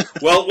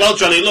 well,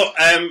 Jonny, look,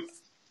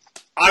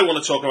 I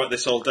want to talk about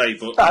this all day,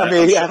 but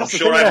I'm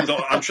sure I haven't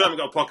got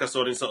a podcast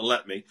audience that'll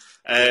let me.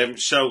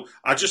 So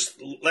I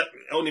just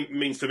only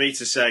mean for me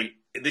to say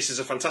this is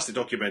a fantastic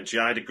documentary.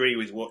 I'd agree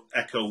with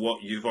echo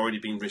what you've already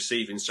been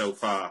receiving so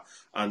far,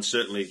 and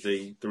certainly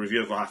the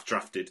review of Half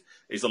Drafted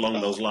is along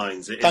those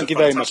lines. Thank you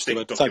very much,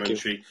 Stuart.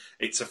 Documentary.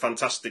 It's a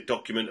fantastic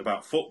document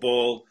about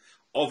football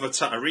of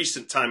a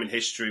recent time in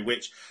history,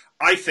 which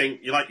I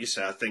think, like you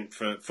say, I think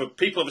for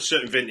people of a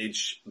certain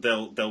vintage,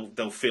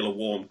 they'll feel a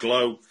warm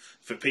glow.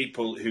 For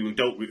people who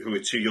are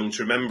too young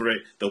to remember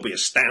it, they'll be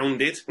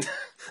astounded.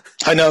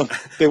 I know,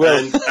 they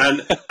will.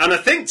 and I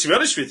think, to be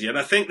honest with you, and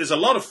I think there's a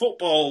lot of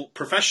football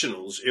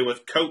professionals who are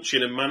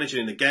coaching and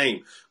managing the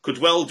game could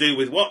well do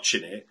with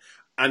watching it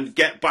and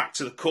get back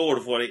to the core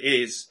of what it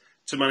is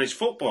to manage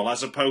football,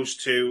 as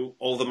opposed to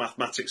all the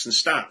mathematics and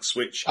stats,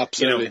 which,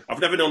 absolutely. I've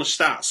never known a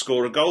stat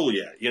score a goal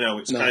yet.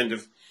 It's kind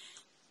of,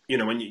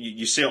 when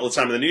you see it all the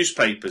time in the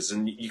newspapers,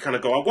 and you kind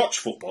of go, I watch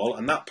football,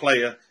 and that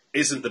player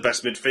isn't the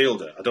best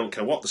midfielder. I don't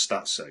care what the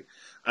stats say.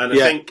 And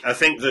I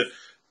think that,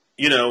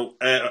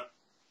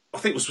 I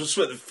think it was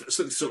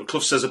something sort of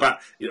Clough says about,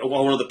 what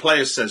one of the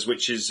players says,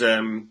 which is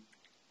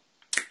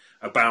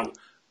about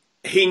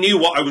he knew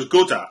what I was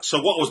good at,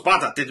 so what I was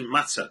bad at didn't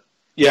matter.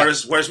 Yeah.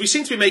 Whereas we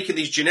seem to be making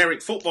these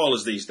generic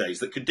footballers these days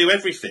that could do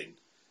everything,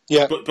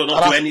 but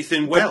not do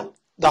anything well.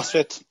 That's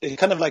it. It's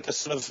kind of like a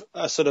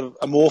sort of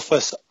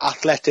amorphous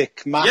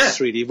athletic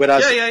mass, really.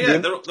 Whereas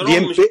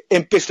the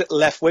impish little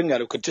left winger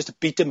who could just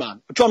beat a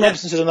man. John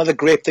Robinson says another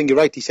great thing. You're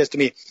right. He says to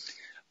me,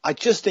 I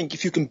just think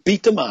if you can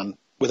beat a man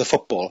with a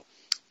football,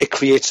 it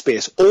creates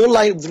space.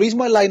 The reason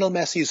why Lionel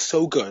Messi is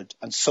so good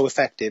and so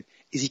effective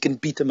is he can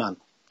beat a man.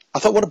 I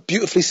thought, what a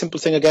beautifully simple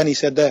thing again he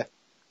said there.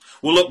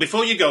 Well, look,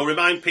 before you go,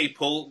 remind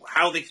people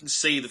how they can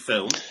see the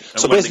film.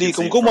 So basically, you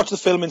can go and watch the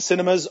film in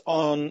cinemas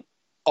on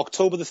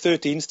October the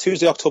 13th,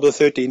 Tuesday, October the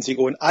 13th. You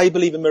go in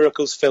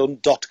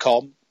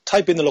IBelieveInMiraclesFilm.com,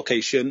 type in the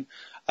location.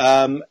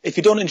 If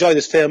you don't enjoy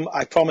this film,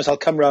 I promise I'll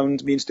come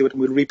round, me and Stuart, and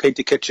we'll repaint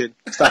your kitchen.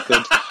 It's that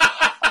good.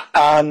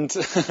 And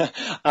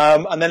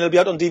then it'll be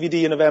out on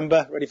DVD in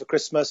November, ready for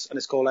Christmas, and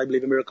it's called I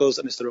Believe in Miracles,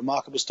 and it's the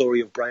remarkable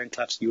story of Brian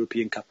Clough's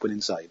European Cup winning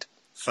side.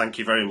 Thank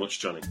you very much,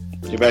 Jonny.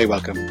 You're very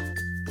welcome.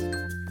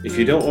 If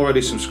you don't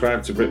already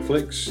subscribe to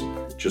Britflix,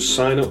 just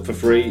sign up for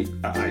free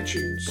at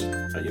iTunes,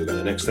 and you'll get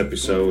the next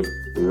episode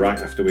right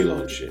after we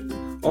launch it.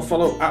 Or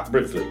follow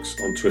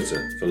 @Britflix on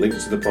Twitter for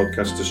links to the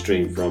podcast to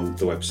stream from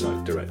the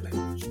website directly.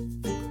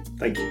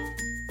 Thank you.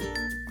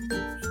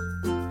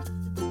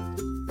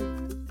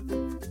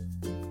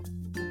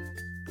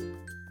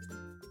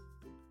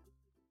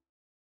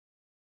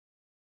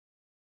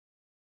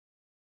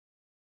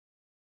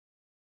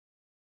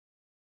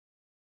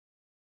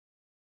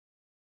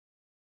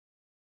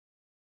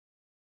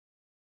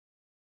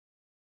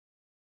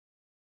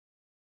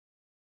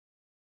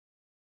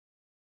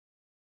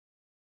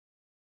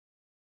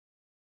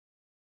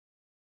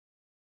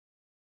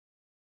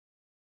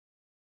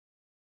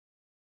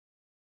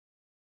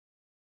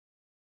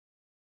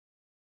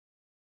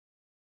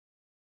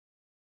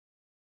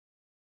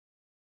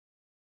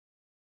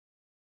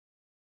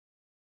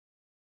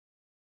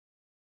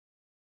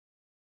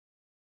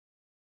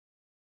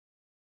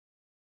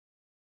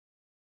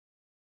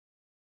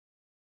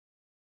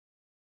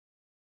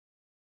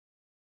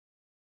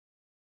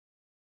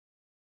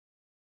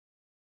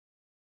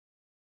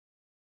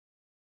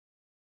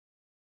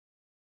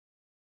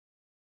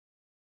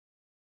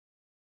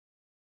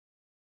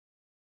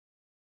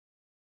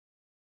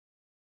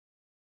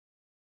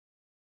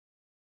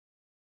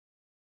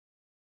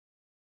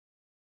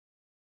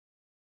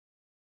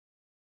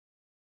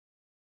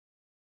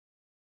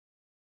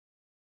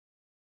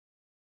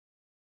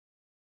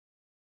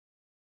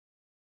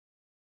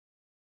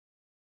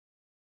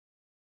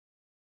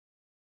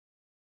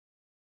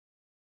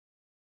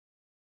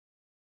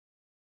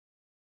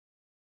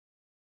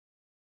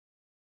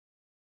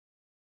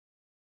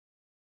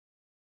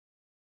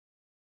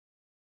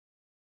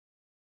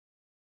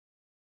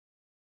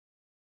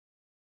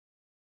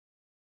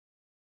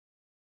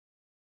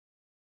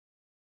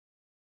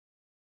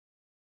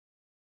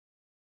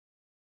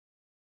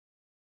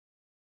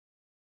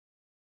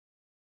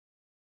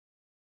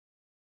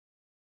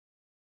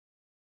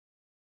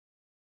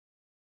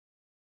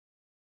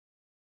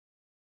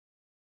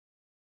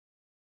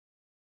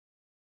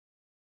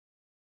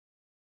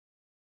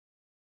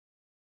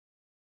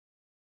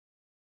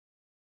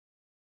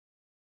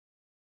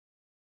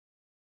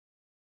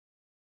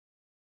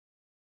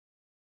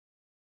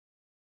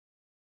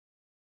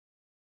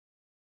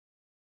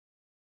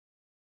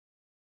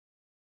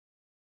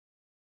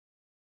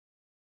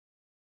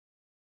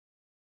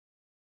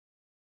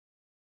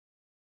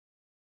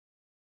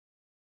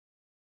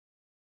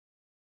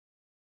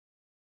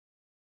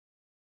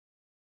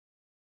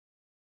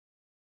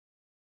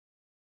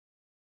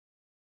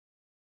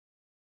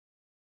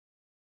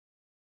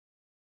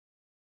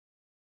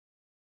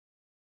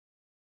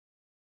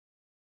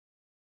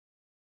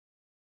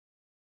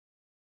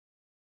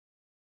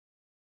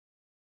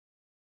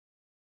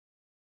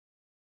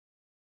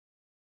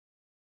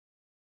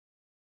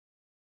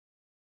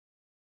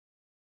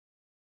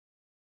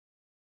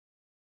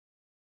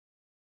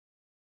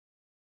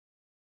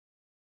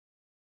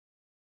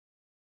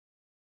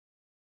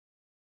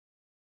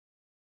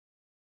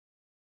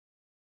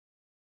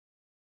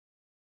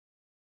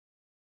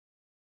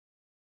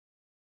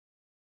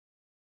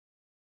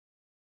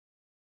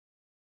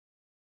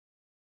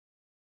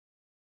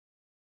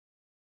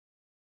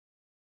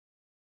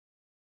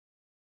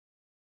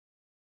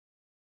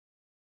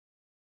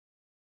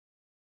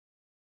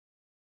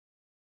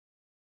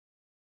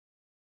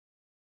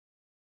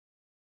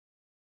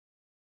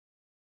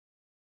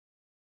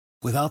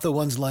 Without the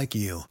ones like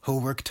you,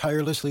 who work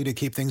tirelessly to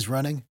keep things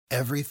running,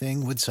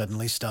 everything would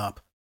suddenly stop.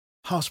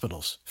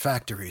 Hospitals,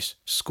 factories,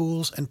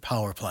 schools, and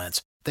power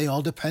plants, they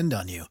all depend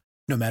on you.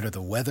 No matter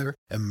the weather,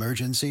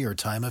 emergency, or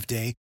time of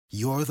day,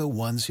 you're the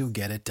ones who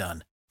get it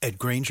done. At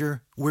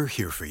Grainger, we're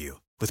here for you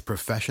with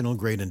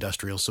professional-grade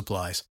industrial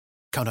supplies.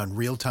 Count on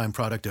real-time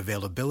product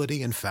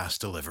availability and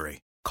fast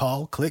delivery.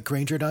 Call, click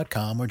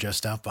Grainger.com, or just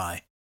stop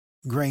by.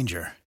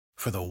 Granger,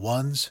 for the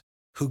ones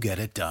who get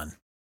it done.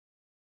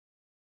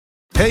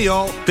 Hey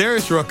y'all,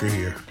 Darius Rucker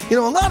here. You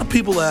know, a lot of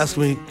people ask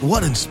me,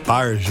 what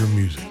inspires your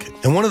music?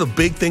 And one of the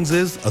big things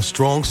is a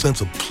strong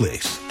sense of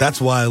place. That's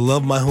why I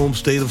love my home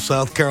state of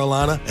South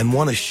Carolina and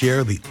want to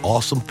share the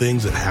awesome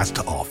things it has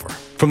to offer.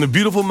 From the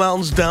beautiful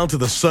mountains down to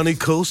the sunny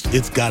coast,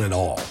 it's got it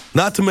all.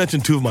 Not to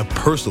mention two of my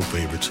personal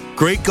favorites,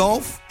 great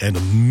golf and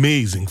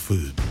amazing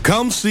food.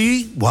 Come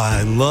see why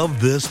I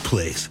love this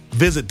place.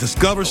 Visit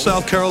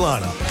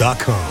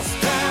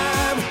discoversouthcarolina.com.